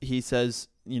letters, he says,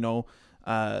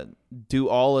 do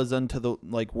all as unto the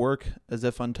like work as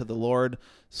if unto the Lord.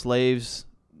 Slaves,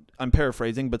 I'm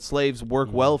paraphrasing, but slaves work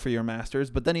well for your masters.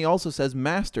 But then he also says,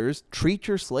 masters, treat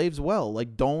your slaves well.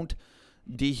 Like, don't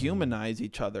dehumanize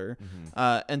each other.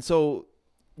 And so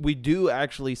we do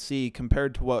actually see,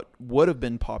 compared to what would have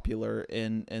been popular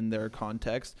in their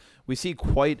context, we see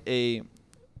quite a,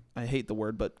 I hate the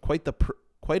word, but quite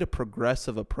a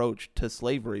progressive approach to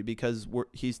slavery, because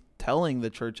he's telling the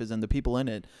churches and the people in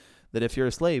it that if you're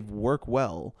a slave, work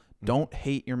well, don't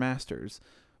hate your masters,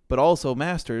 but also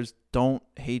masters, don't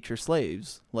hate your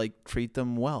slaves, like treat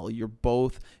them well. You're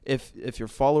both, if you're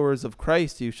followers of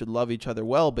Christ, you should love each other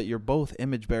well, but you're both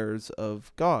image bearers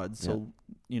of God. So,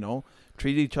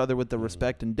 treat each other with the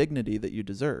respect and dignity that you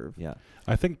deserve. Yeah.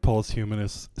 I think Paul's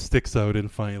humanist sticks out in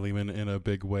Philemon in a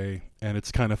big way, and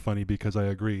it's kind of funny because I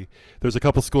agree. There's a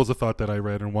couple schools of thought that I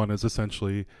read, and one is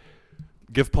essentially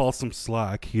give Paul some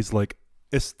slack. He's like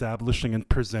establishing and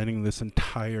presenting this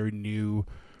entire new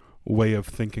way of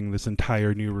thinking, this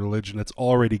entire new religion that's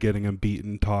already getting him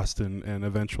beaten, tossed, and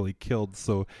eventually killed.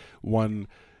 So one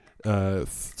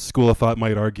school of thought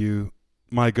might argue,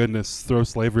 my goodness, throw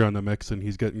slavery on the mix and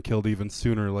he's getting killed even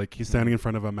sooner. Like, he's standing in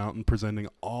front of a mountain presenting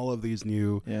all of these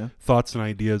new thoughts and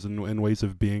ideas and ways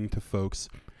of being to folks.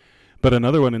 But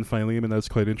another one in Philemon that's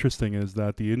quite interesting is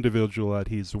that the individual that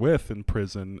he's with in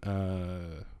prison,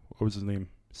 what was his name?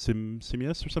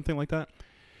 Simius or something like that?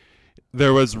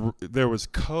 There was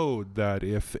code that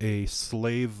if a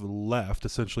slave left,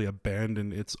 essentially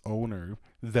abandoned its owner,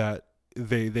 that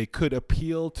they could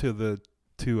appeal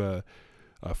to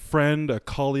a friend, a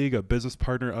colleague, a business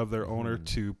partner of their owner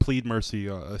to plead mercy,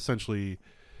 essentially,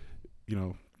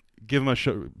 give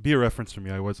him be a reference for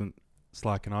me. I wasn't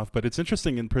slacking off. But it's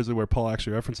interesting in prison where Paul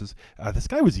actually references, this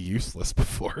guy was useless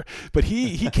before, but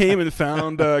he came and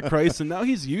found Christ, and now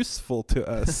he's useful to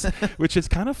us, which is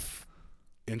kind of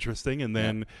interesting. And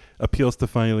then appeals to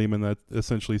Philemon that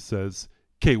essentially says,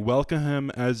 okay, welcome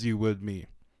him as you would me,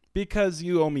 because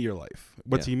you owe me your life.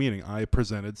 What's he meaning? I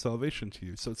presented salvation to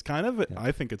you. So it's kind of,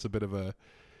 I think it's a bit of a,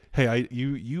 hey,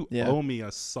 you owe me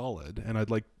a solid, and I'd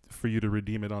like for you to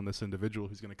redeem it on this individual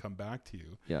who's going to come back to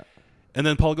you. Yeah. And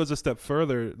then Paul goes a step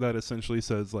further that essentially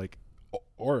says, like,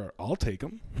 or I'll take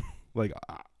him. Like,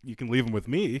 you can leave him with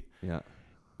me. Yeah.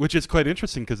 Which is quite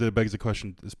interesting because it begs the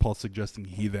question, is Paul suggesting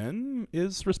he then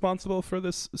is responsible for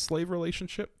this slave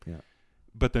relationship? Yeah.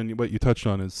 But then what you touched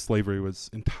on is slavery was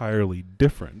entirely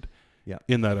different. Yeah.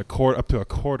 In that up to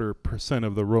 25%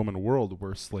 of the Roman world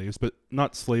were slaves, but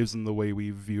not slaves in the way we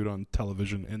viewed on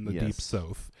television in the Deep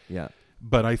South. Yeah.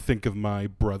 But I think of my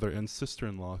brother and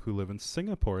sister-in-law who live in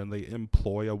Singapore, and they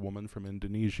employ a woman from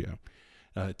Indonesia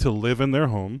to live in their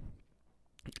home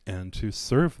and to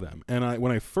serve them. And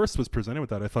when I first was presented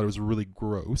with that, I thought it was really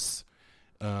gross.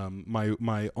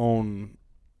 My own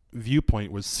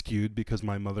viewpoint was skewed because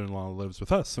my mother-in-law lives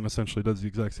with us and essentially does the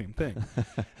exact same thing.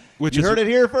 Which you heard it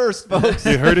here first, folks.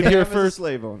 You heard it here first.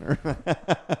 Slave owner.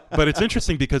 But it's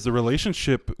interesting because the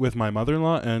relationship with my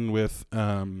mother-in-law and with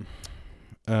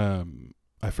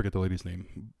I forget the lady's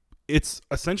name. It's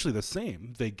essentially the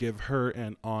same. They give her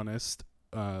an honest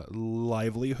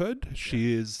livelihood.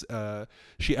 Yeah.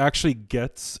 She actually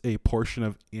gets a portion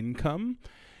of income.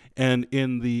 And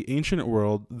in the ancient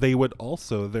world,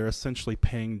 they're essentially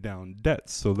paying down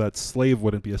debts. So that slave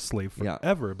wouldn't be a slave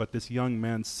forever. Yeah. But this young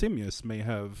man, Simius, may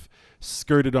have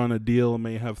skirted on a deal,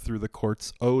 may have through the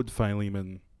courts owed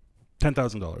Philemon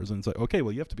 $10,000. And it's like, okay,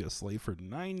 well, you have to be a slave for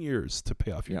 9 years to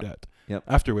pay off your debt. Yep.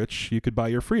 After which you could buy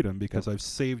your freedom because I've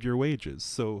saved your wages.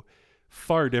 So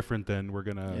far different than we're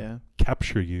going to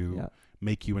capture you,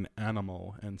 make you an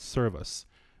animal and serve us.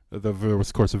 There was,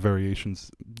 of course,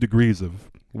 variations, degrees of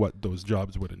what those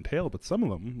jobs would entail, but some of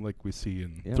them, like we see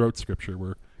throughout Scripture,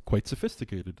 were quite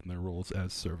sophisticated in their roles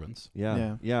as servants.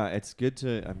 Yeah. It's good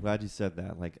to. I'm glad you said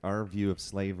that. Like our view of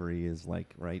slavery is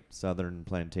like southern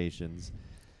plantations,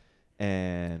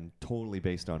 and totally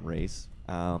based on race.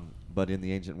 But in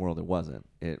the ancient world, it wasn't.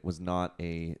 It was not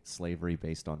a slavery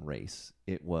based on race.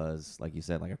 It was, like you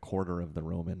said, like a quarter of the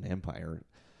Roman Empire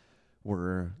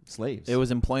were slaves. It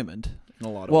was employment in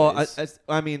a lot of ways.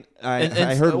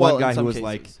 I heard one guy who was cases.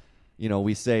 Like,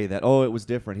 we say that, it was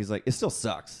different. He's like, it still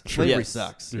sucks. Slavery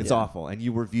sucks. It's awful. And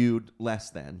you were viewed less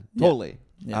than. Totally.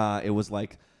 Yeah. It was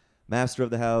like master of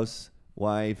the house,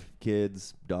 wife,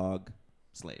 kids, dog,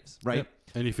 slaves, right? Yep.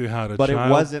 And if you had a child. But it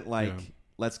wasn't like... Yeah.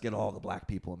 Let's get all the black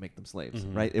people and make them slaves,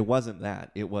 Mm-hmm. right? It wasn't that.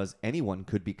 It was anyone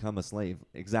could become a slave.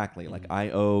 Exactly. Mm-hmm. Like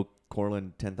I owe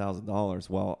Corlin $10,000.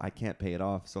 Well, I can't pay it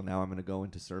off, so now I'm going to go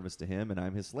into service to him, and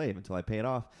I'm his slave until I pay it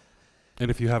off. And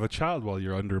if you have a child while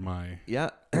you're under my... Yeah.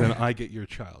 then I get your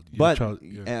child.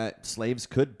 Slaves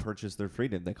could purchase their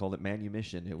freedom. They called it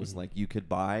manumission. It was like you could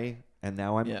buy, and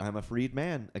now I'm a freed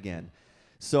man again.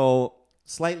 So...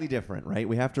 slightly different, right?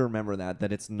 We have to remember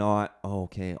that it's not,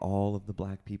 all of the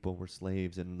black people were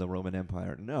slaves in the Roman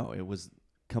Empire. No, it was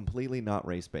completely not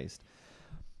race-based.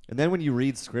 And then when you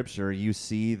read Scripture, you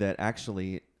see that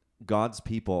actually God's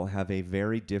people have a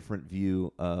very different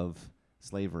view of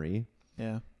slavery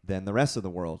than the rest of the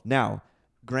world. Now,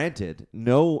 granted,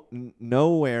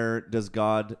 nowhere does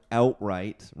God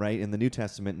outright, right, in the New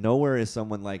Testament, nowhere is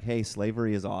someone like, hey,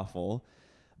 slavery is awful.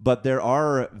 But there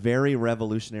are very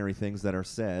revolutionary things that are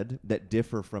said that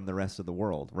differ from the rest of the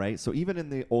world, right? So even in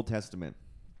the Old Testament,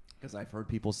 because I've heard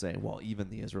people say, well, even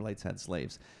the Israelites had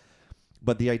slaves.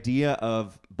 But the idea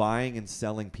of buying and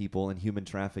selling people in human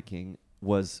trafficking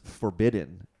was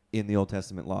forbidden in the Old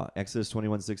Testament law. Exodus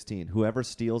 21:16, whoever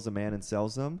steals a man and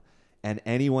sells them, and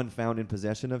anyone found in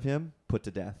possession of him, put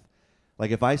to death. Like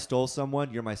if I stole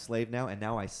someone, you're my slave now, and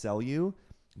now I sell you,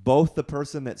 both the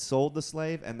person that sold the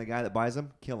slave and the guy that buys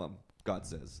him, kill him, God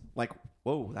says. Like,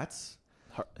 whoa, that's...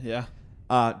 Yeah.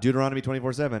 Deuteronomy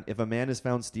 24:7, if a man is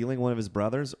found stealing one of his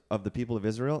brothers of the people of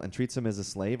Israel and treats him as a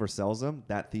slave or sells him,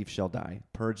 that thief shall die.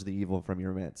 Purge the evil from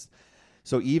your midst.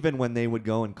 So even when they would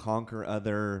go and conquer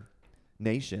other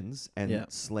nations and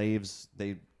slaves,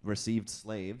 they received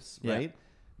slaves, right?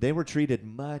 They were treated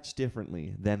much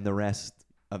differently than the rest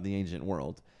of the ancient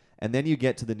world. And then you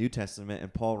get to the New Testament,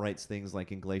 and Paul writes things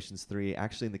like in Galatians 3,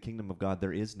 actually in the kingdom of God,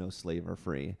 there is no slave or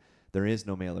free. There is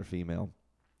no male or female.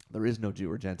 There is no Jew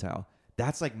or Gentile.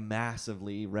 That's like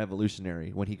massively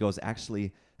revolutionary when he goes,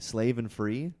 actually, slave and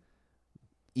free,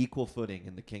 equal footing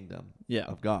in the kingdom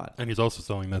of God. And he's also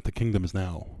selling that the kingdom is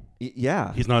now.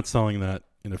 Yeah. He's not selling that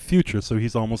in the future, so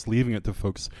he's almost leaving it to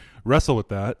folks wrestle with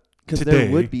that because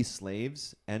there would be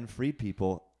slaves and free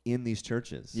people in these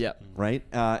churches. Yeah. Right?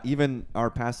 Even our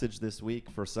passage this week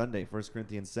for Sunday, 1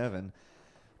 Corinthians 7,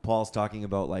 Paul's talking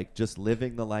about like just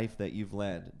living the life that you've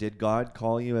led. Did God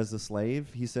call you as a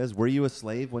slave? He says, were you a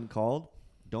slave when called?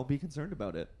 Don't be concerned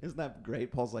about it. Isn't that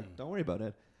great? Paul's like, don't worry about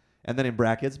it. And then in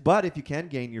brackets, but if you can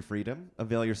gain your freedom,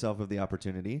 avail yourself of the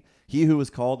opportunity. He who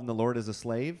is called in the Lord as a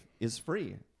slave is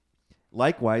free.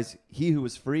 Likewise, he who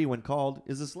is free when called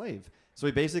is a slave. So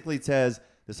he basically says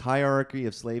this hierarchy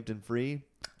of slave and free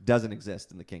doesn't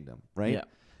exist in the kingdom, right? Yeah.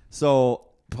 So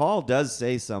Paul does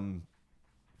say some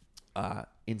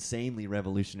insanely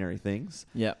revolutionary things.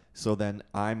 Yeah. So then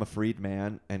I'm a freed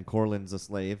man and Corlin's a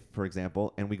slave, for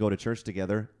example, and we go to church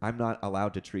together. I'm not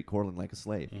allowed to treat Corlin like a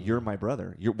slave. Mm-hmm. You're my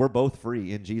brother. We're both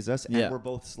free in Jesus, and we're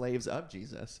both slaves of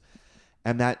Jesus.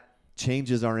 And that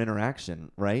changes our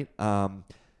interaction, right?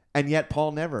 And yet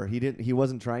Paul he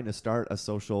wasn't trying to start a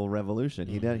social revolution.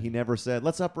 Mm-hmm. He never said,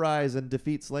 let's uprise and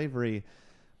defeat slavery.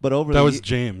 But that was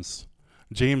James.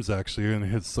 James actually in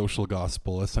his social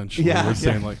gospel essentially was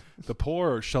saying like the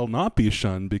poor shall not be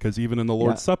shunned, because even in the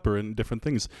Lord's Supper and different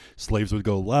things, slaves would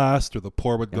go last, or the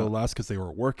poor would go last because they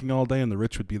were working all day, and the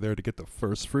rich would be there to get the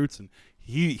first fruits. And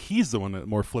he's the one that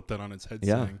more flipped that on its head,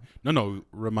 saying no,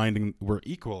 reminding we're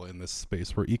equal in this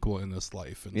space, we're equal in this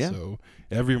life, and so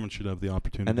everyone should have the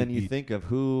opportunity. And then you think of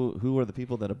who are the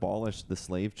people that abolished the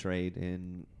slave trade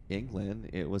in England.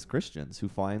 It was Christians who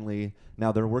finally,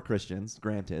 now there were Christians,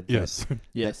 granted,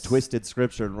 that twisted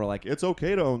scripture and were like, it's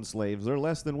okay to own slaves, they're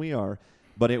less than we are.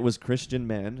 But it was Christian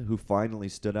men who finally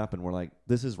stood up and were like,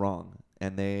 this is wrong.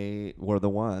 And they were the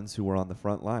ones who were on the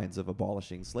front lines of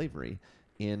abolishing slavery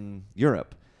in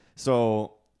Europe.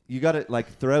 So you got it,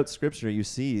 like throughout scripture you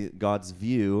see God's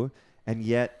view, and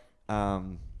yet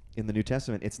in the New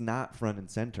Testament it's not front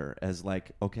and center as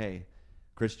like, okay,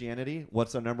 Christianity,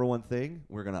 what's our number one thing?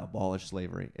 We're going to abolish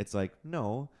slavery. It's like,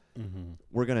 no,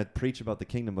 we're going to preach about the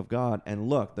kingdom of God. And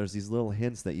look, there's these little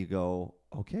hints that you go,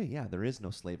 okay, yeah, there is no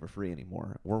slave or free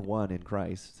anymore. We're one in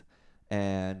Christ.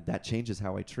 And that changes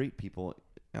how I treat people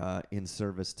in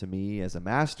service to me as a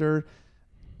master.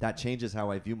 That changes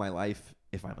how I view my life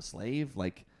if I'm a slave.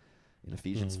 Like in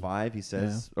Ephesians 5, he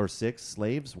says, or 6,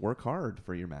 slaves, work hard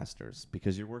for your masters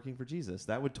because you're working for Jesus.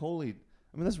 That would totally,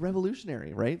 that's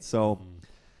revolutionary, right? So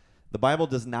the Bible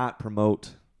does not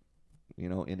promote,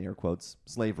 in air quotes,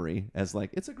 slavery as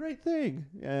like, it's a great thing.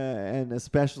 And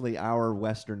especially our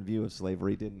Western view of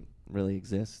slavery didn't really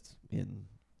exist in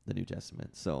the New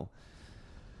Testament. So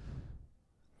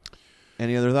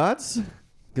any other thoughts?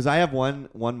 Because I have one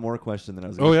more question that I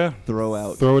was going to throw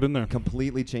out. Throw it in there.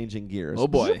 Completely changing gears. Oh,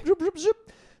 boy. Zip, zip, zip,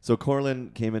 zip. So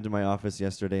Corlin came into my office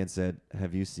yesterday and said,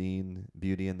 have you seen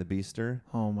Beauty and the Beaster?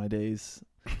 Oh, my days.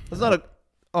 That's not a...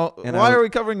 Oh, And why are we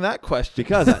covering that question?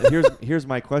 Because here's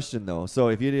my question, though. So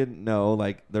if you didn't know,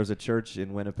 like, there's a church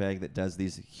in Winnipeg that does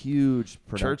these huge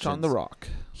productions. Church on the Rock.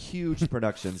 Huge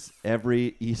productions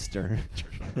every Easter.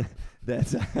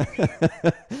 That's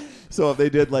so if they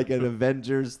did like an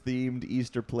Avengers themed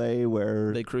Easter play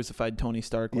where They crucified Tony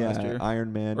Stark last year.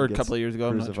 Iron Man Or a gets couple of years ago,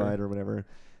 I'm not crucified sure. or whatever.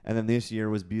 And then this year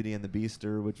was Beauty and the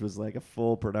Beaster, which was like a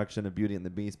full production of Beauty and the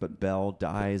Beast, but Belle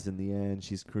dies in the end.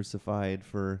 She's crucified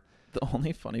for... The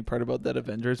only funny part about that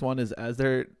Avengers one is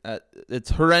it's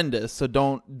horrendous.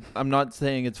 So I'm not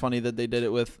saying it's funny that they did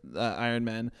it with Iron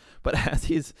Man, but as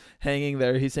he's hanging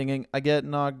there, he's singing, I get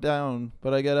knocked down,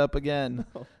 but I get up again.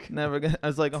 Oh, Never again. I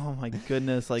was like, oh my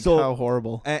goodness. Like So- how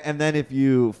horrible. And then if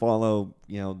you follow,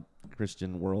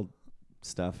 Christian world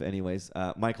stuff, anyways,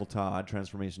 Michael Todd,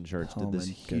 Transformation Church, Oh, did this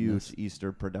my huge goodness.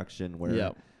 Easter production where,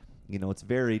 Yeah. it's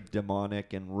very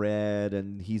demonic and red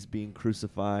and he's being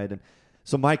crucified. And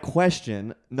so my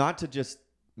question, not to just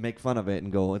make fun of it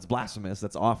and go, it's blasphemous,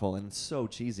 that's awful, and it's so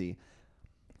cheesy.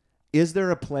 Is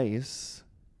there a place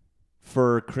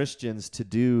for Christians to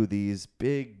do these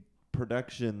big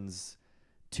productions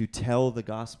to tell the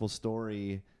gospel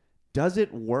story? Does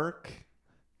it work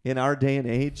in our day and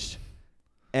age?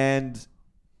 And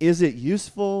is it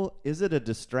useful? Is it a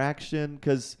distraction?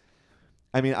 Because,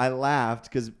 I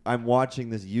laughed because I'm watching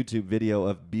this YouTube video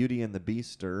of Beauty and the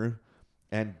Beaster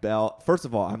and Belle. First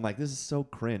of all, I'm like, this is so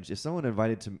cringe. If someone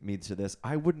invited me to this,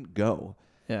 I wouldn't go.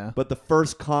 Yeah. But the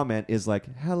first comment is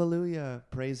like, hallelujah,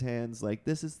 praise hands. Like,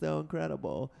 this is so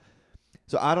incredible.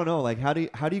 So I don't know. Like, how do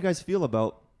you guys feel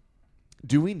about,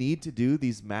 do we need to do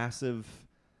these massive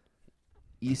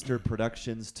Easter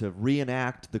productions to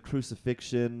reenact the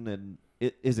crucifixion? And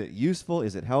is it useful?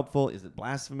 Is it helpful? Is it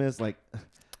blasphemous? Like,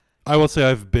 I will say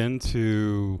I've been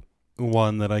to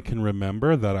one that I can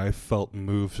remember that I felt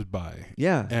moved by.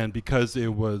 yeah. And because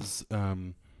it was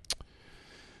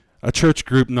a church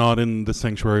group, not in the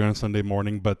sanctuary on Sunday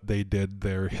morning, but they did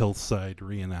their hillside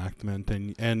reenactment,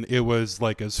 and it was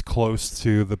like as close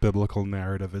to the biblical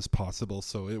narrative as possible.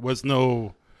 So it was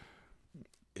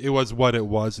what it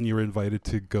was, and you were invited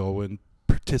to go and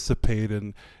participate.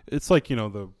 And it's like,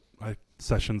 the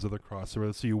Sessions of the Cross,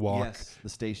 so you walk Yes, the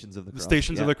Stations of the Cross. the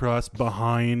Stations of the Cross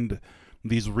behind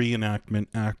these reenactment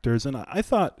actors. And I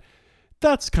thought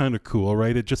that's kind of cool,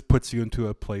 right? It just puts you into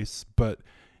a place. But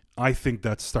I think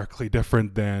that's starkly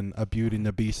different than a Beauty and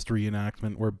the Beast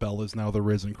reenactment where Belle is now the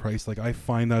risen Christ. Like, I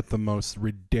find that the most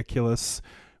ridiculous,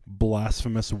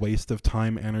 blasphemous waste of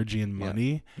time, energy, and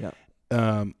money.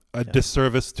 Yeah.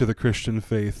 Disservice to the Christian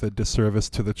faith, a disservice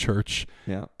to the church,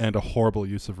 Yeah. and a horrible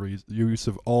use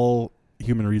of all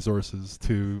human resources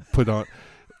to put on.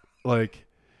 Like,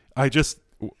 I just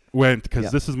went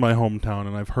because this is my hometown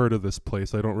and I've heard of this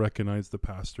place. I don't recognize the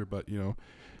pastor, but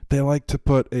they like to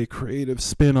put a creative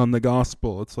spin on the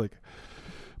gospel. It's like,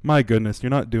 my goodness, you're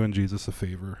not doing Jesus a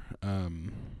favor.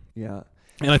 Yeah.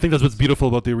 And I think that's what's beautiful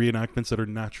about the reenactments that are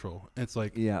natural. It's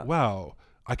like, Yeah. wow,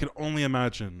 I can only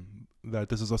imagine that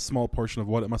this is a small portion of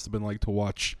what it must have been like to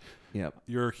watch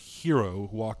your hero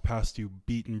walk past you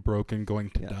beaten, broken, going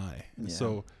to die. Yeah.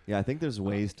 So Yeah, I think there's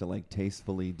ways to like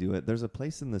tastefully do it. There's a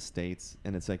place in the States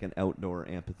and it's like an outdoor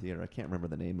amphitheater. I can't remember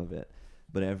the name of it,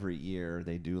 but every year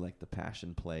they do like the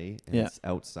Passion Play and it's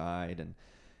outside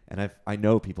and I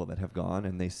know people that have gone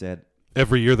and they said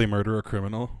every year they murder a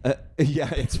criminal.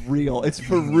 yeah, it's real. It's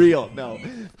for real. No,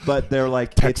 but they're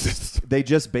like Texas. they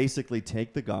just basically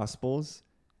take the Gospels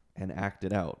and act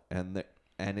it out, and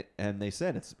they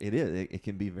said it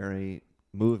can be very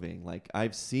moving. Like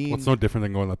I've seen. Well, it's no different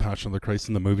than going to the Passion of the Christ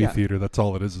in the movie theater. That's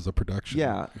all it is a production.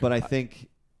 Yeah, but I think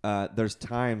there's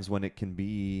times when it can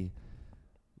be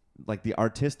like the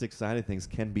artistic side of things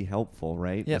can be helpful,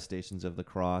 right? Yep. The Stations of the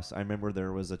Cross. I remember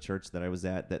there was a church that I was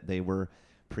at that they were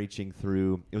preaching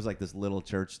through. It was like this little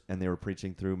church, and they were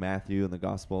preaching through Matthew and the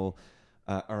Gospel,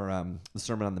 the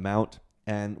Sermon on the Mount.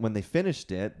 And when they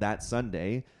finished it that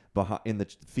Sunday, in the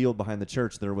field behind the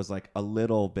church, there was like a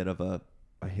little bit of a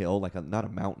hill, like not a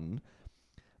mountain.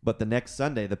 But the next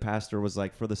Sunday, the pastor was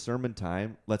like, for the sermon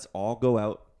time, let's all go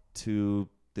out to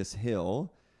this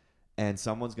hill, and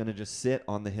someone's going to just sit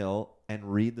on the hill and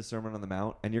read the Sermon on the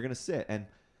Mount, and you're going to sit. And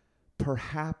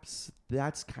perhaps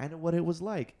that's kind of what it was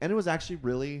like. And it was actually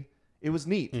really, it was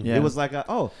neat. Yeah. It was like,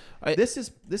 this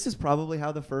is probably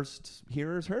how the first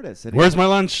hearers heard it. Where's my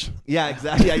lunch? Yeah,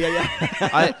 exactly. Yeah.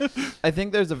 I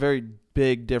think there's a very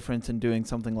big difference in doing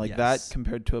something like that Yes.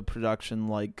 compared to a production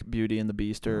like Beauty and the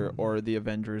Beast or the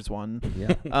Avengers one.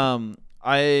 Yeah.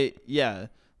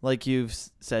 Like you've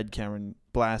said, Cameron,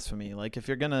 blasphemy. Like if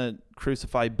you're gonna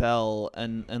crucify Belle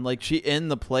and like she in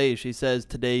the play, she says,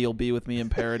 "Today you'll be with me in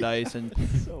paradise," and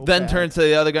So then bad. turns to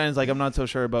the other guy and is like, "I'm not so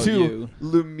sure about you."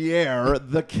 Lumiere,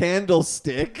 the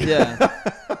candlestick. Yeah,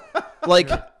 like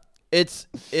it's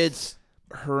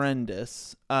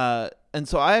horrendous. And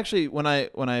so I actually, when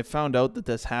I found out that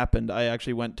this happened, I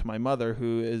actually went to my mother,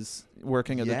 who is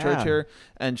working at the church here,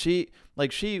 and she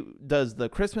does the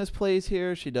Christmas plays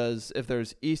here. She does, if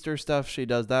there's Easter stuff, she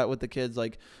does that with the kids.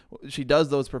 Like she does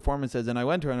those performances. And I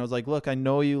went to her and I was like, "Look, I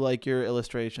know you like your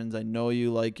illustrations. I know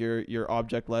you like your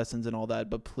object lessons and all that,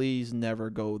 but please never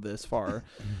go this far."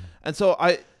 And so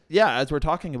as we're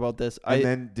talking about this, And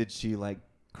then did she like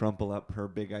crumple up her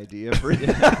big idea for you?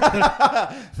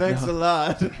 Thanks a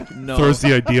lot. no. Throws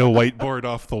the idea whiteboard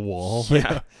off the wall.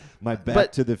 Yeah. My Back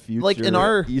But, to the Future like, in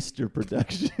our- Easter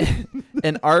production.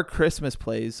 In our Christmas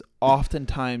plays,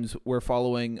 oftentimes we're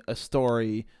following a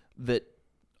story that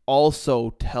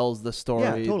also tells the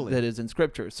story totally. that is in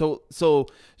Scripture. So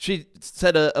she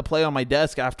set a play on my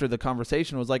desk after the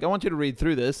conversation, was like, "I want you to read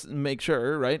through this and make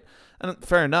sure," right? And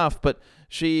fair enough, but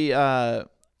she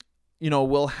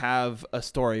we'll have a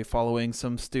story following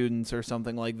some students or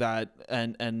something like that,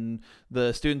 and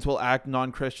the students will act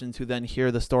non-Christians who then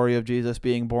hear the story of Jesus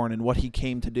being born and what he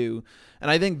came to do.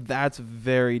 And I think that's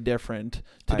very different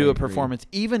to do a performance,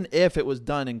 even if it was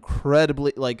done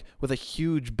incredibly, like with a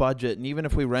huge budget, and even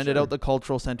if we rented out the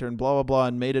cultural center and blah, blah, blah,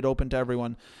 and made it open to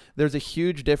everyone. There's a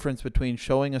huge difference between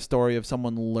showing a story of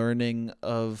someone learning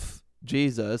of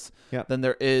Jesus than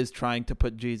there is trying to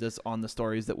put Jesus on the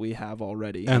stories that we have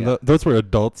already. And those were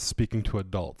adults speaking to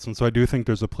adults. And so I do think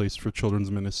there's a place for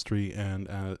children's ministry, and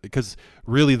because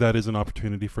really that is an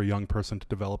opportunity for a young person to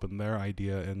develop in their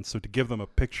idea. And so to give them a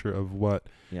picture of what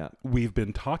we've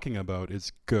been talking about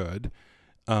is good.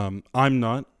 I'm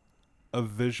not a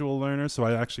visual learner, so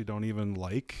I actually don't even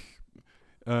like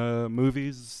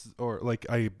movies, or like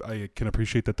I can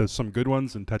appreciate that there's some good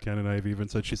ones, and Tatiana and I have even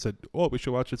said, she said, "Oh, we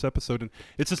should watch this episode," and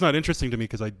it's just not interesting to me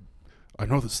because I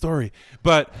know the story.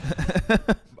 But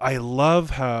I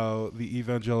love how the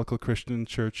evangelical Christian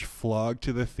church flogged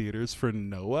to the theaters for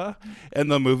Noah, and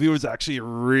the movie was actually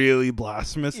really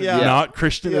blasphemous and not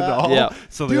Christian at all. Yeah.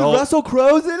 So Dude, they all Russell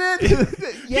Crowe's in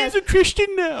it. he's a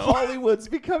Christian now. Hollywood's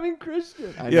becoming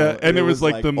Christian. I Yeah, know. and it was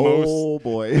like the most- Oh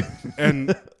boy.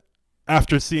 And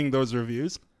after seeing those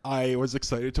reviews, I was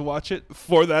excited to watch it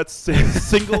for that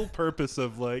single purpose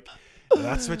of like,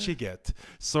 that's what you get.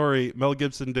 Sorry, Mel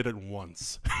Gibson did it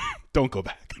once. Don't go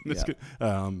back.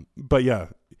 But yeah,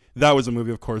 that was a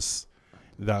movie, of course,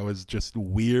 that was just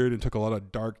weird and took a lot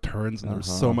of dark turns, and there was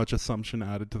so much assumption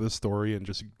added to the story and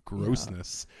just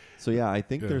grossness. So I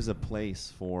think there's a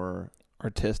place for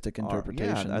artistic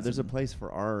interpretations. there's a place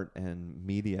for art and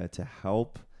media to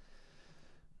help.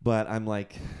 But I'm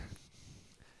like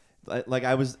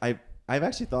I've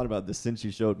actually thought about this since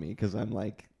you showed me, because I'm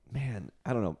like, man,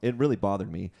 I don't know. It really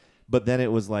bothered me. But then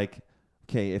it was like,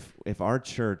 okay, if our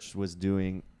church was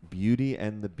doing Beauty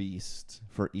and the Beast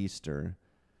for Easter,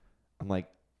 I'm like,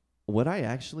 would I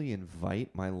actually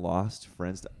invite my lost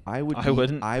friends? I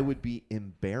wouldn't. I would be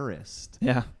embarrassed.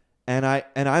 Yeah. And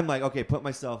I'm like, okay, put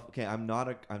myself. Okay, I'm not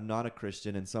a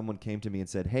Christian, and someone came to me and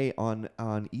said, "Hey, on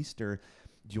Easter,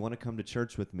 do you want to come to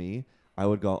church with me?" I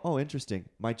would go, "Oh, interesting.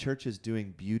 My church is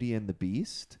doing Beauty and the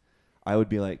Beast." I would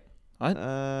be like, what?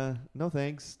 No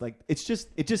thanks. Like it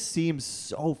just seems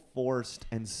so forced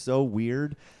and so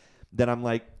weird that I'm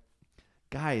like,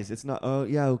 guys, it's not. Oh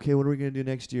yeah, okay. What are we gonna do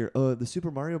next year? The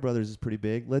Super Mario Brothers is pretty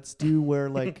big. Let's do where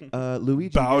like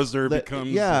Luigi Bowser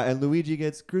becomes and Luigi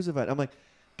gets crucified. I'm like,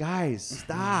 guys,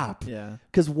 stop. Yeah.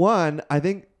 Because one, I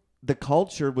think the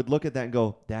culture would look at that and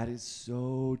go, that is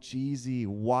so cheesy.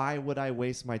 Why would I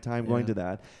waste my time going to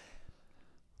that?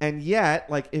 And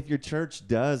yet, like, if your church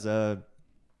does a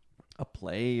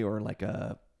play or like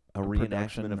a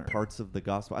reenactment of parts of the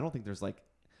gospel, I don't think there's like,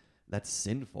 that's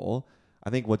sinful. I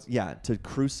think to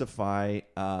crucify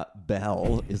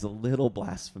Bell is a little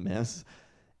blasphemous,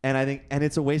 and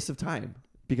it's a waste of time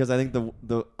because I think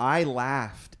I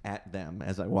laughed at them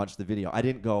as I watched the video. I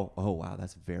didn't go, oh wow,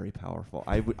 that's very powerful.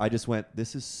 I just went,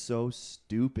 this is so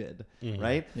stupid,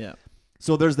 right? Yeah.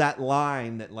 So there's that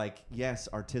line that, like, yes,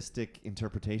 artistic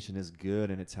interpretation is good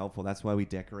and it's helpful. That's why we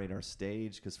decorate our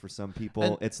stage, because for some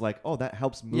people it's like, oh, that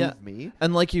helps move me.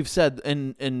 And like you've said,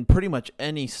 in pretty much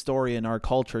any story in our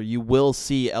culture, you will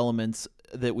see elements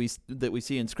that we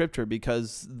see in Scripture,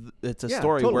 because it's a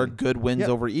story where good wins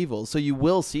over evil. So you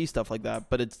will see stuff like that,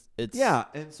 but it's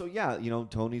and so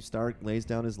Tony Stark lays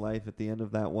down his life at the end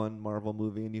of that one Marvel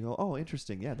movie, and you go, oh,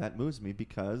 interesting, that moves me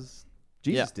because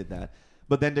Jesus did that.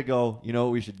 But then to go, you know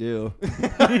what we should do?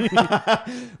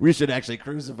 We should actually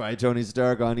crucify Tony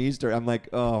Stark on Easter. I'm like,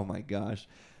 oh my gosh.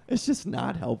 It's just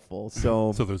not helpful.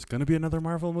 So there's going to be another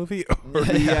Marvel movie?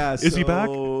 Is he back?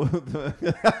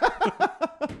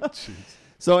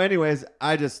 So anyways,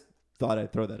 I just thought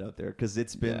I'd throw that out there because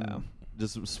it's been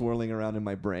just swirling around in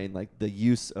my brain, like the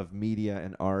use of media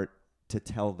and art to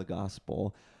tell the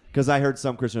gospel. Because I heard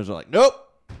some Christians are like, nope,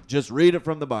 just read it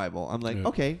from the Bible. I'm like,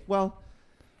 okay, well,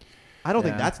 I don't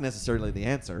think that's necessarily the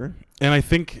answer. And I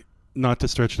think, not to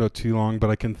stretch it out too long,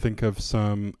 but I can think of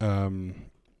some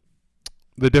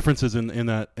the differences in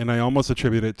that, and I almost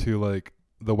attribute it to like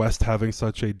the West having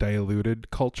such a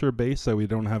diluted culture base that we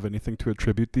don't have anything to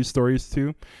attribute these stories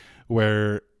to,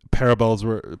 where parables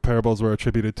were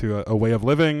attributed to a way of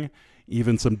living.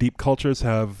 Even some deep cultures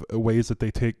have ways that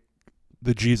they take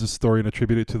the Jesus story and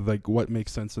attribute it to like what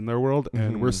makes sense in their world,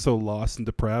 and we're so lost and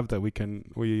depraved that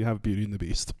we have Beauty and the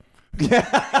Beast.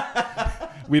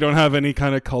 We don't have any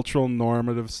kind of cultural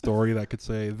normative story that could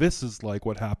say this is like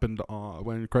what happened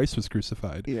when Christ was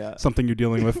crucified. Yeah, something you're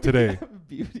dealing with today.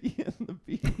 Beauty and the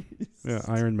Beast. Yeah,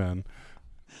 Iron Man.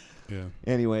 Yeah.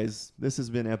 Anyways, this has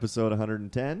been episode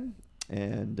 110,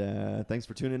 and thanks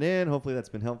for tuning in. Hopefully that's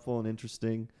been helpful and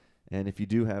interesting. And if you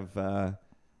do have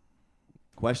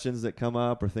questions that come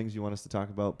up or things you want us to talk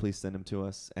about, please send them to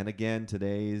us. And again,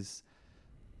 today's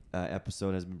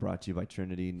episode has been brought to you by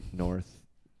Trinity North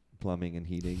Plumbing and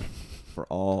Heating for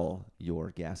all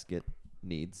your gasket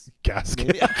needs.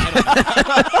 Gasket.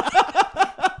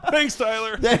 Thanks,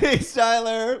 Tyler. Thanks,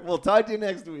 Tyler. We'll talk to you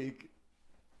next week.